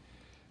seat,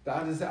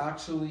 that is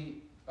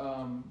actually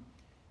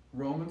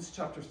Romans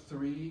chapter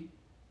 3,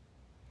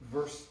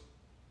 verse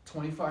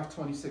 25,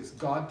 26.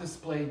 God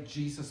displayed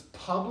Jesus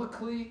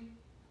publicly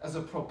as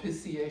a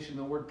propitiation.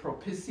 The word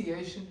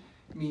propitiation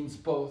means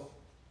both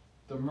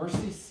the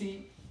mercy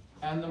seat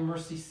and the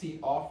mercy seat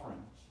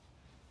offering.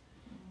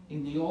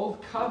 In the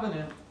Old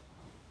Covenant,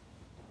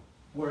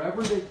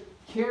 wherever they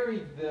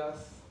carried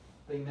this,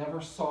 they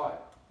never saw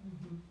it.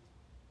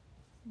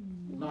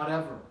 Not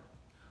ever.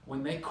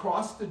 When they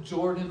crossed the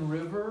Jordan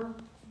River,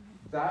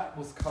 that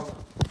was covered.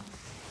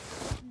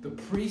 The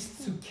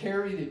priests who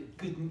carried it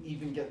couldn't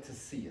even get to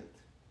see it.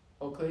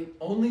 Okay?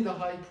 Only the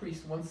high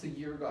priest once a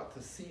year got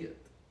to see it.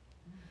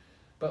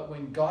 But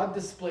when God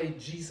displayed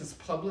Jesus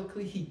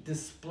publicly, he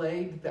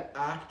displayed the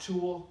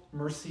actual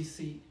mercy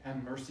seat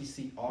and mercy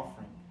seat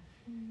offering.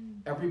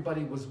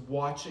 Everybody was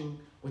watching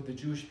what the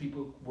Jewish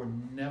people were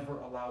never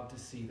allowed to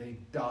see. They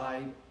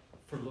died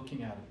for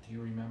looking at it. Do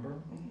you remember?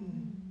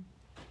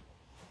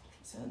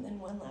 So, and then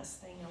one last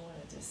thing I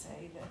wanted to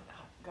say that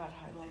God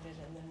highlighted,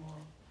 and then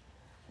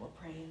we'll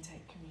pray and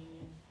take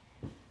communion.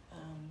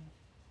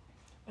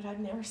 But I've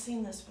never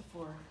seen this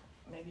before.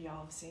 Maybe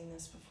y'all have seen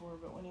this before,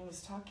 but when he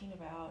was talking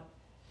about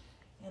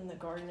in the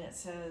garden, it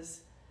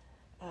says,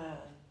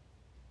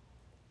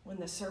 when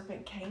the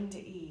serpent came to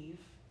Eve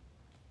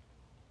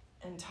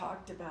and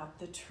talked about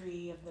the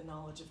tree of the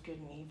knowledge of good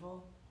and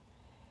evil.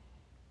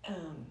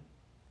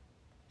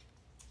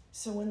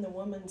 So when the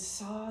woman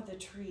saw the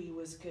tree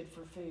was good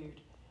for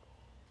food,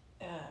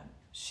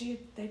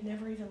 they'd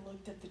never even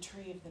looked at the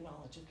tree of the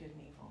knowledge of good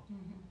and evil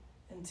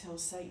until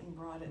Satan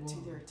brought it to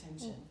their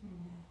attention.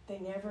 They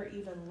never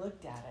even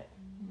looked at it.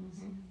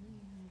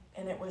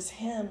 And it was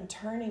him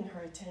turning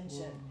her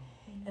attention.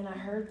 And I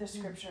heard the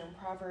scripture in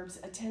Proverbs,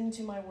 attend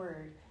to my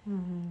word,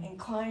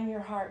 incline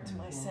your heart to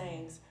my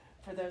sayings,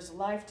 for those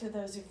life to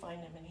those who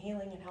find him, and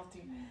healing and health to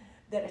you.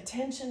 That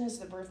attention is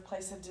the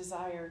birthplace of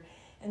desire.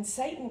 And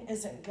Satan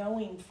isn't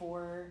going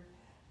for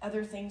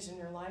other things in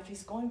your life.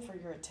 He's going for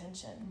your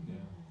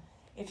attention.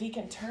 If he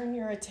can turn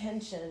your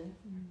attention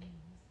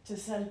to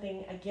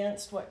something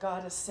against what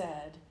God has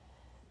said,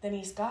 then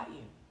he's got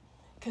you.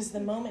 Because the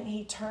moment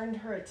he turned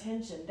her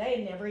attention, they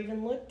had never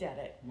even looked at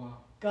it. Wow.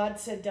 God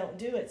said don't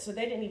do it, so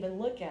they didn't even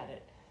look at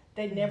it.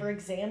 They'd never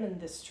examined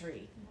this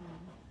tree.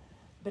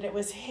 But it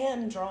was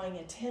him drawing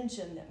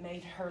attention that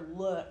made her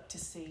look to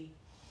see.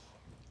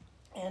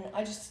 And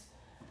I just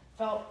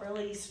felt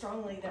really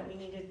strongly that we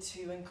needed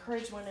to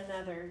encourage one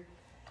another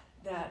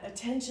that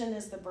attention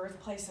is the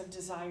birthplace of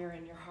desire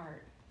in your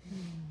heart.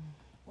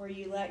 Where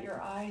you let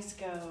your eyes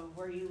go,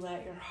 where you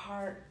let your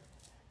heart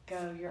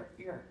go,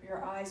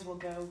 your eyes will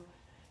go,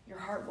 your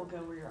heart will go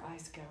where your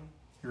eyes go.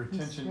 Your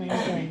attention That's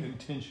needs to very be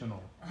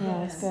intentional. Yeah,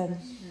 that's good.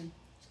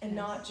 And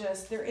not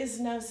just, there is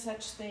no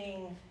such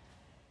thing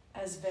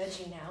as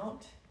vegging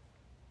out.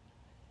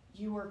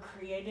 You were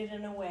created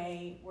in a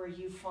way where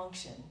you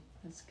function.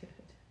 That's good.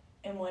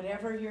 And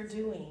whatever you're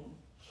doing,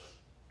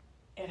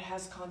 it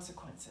has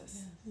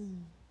consequences,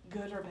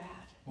 good or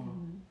bad. Wow.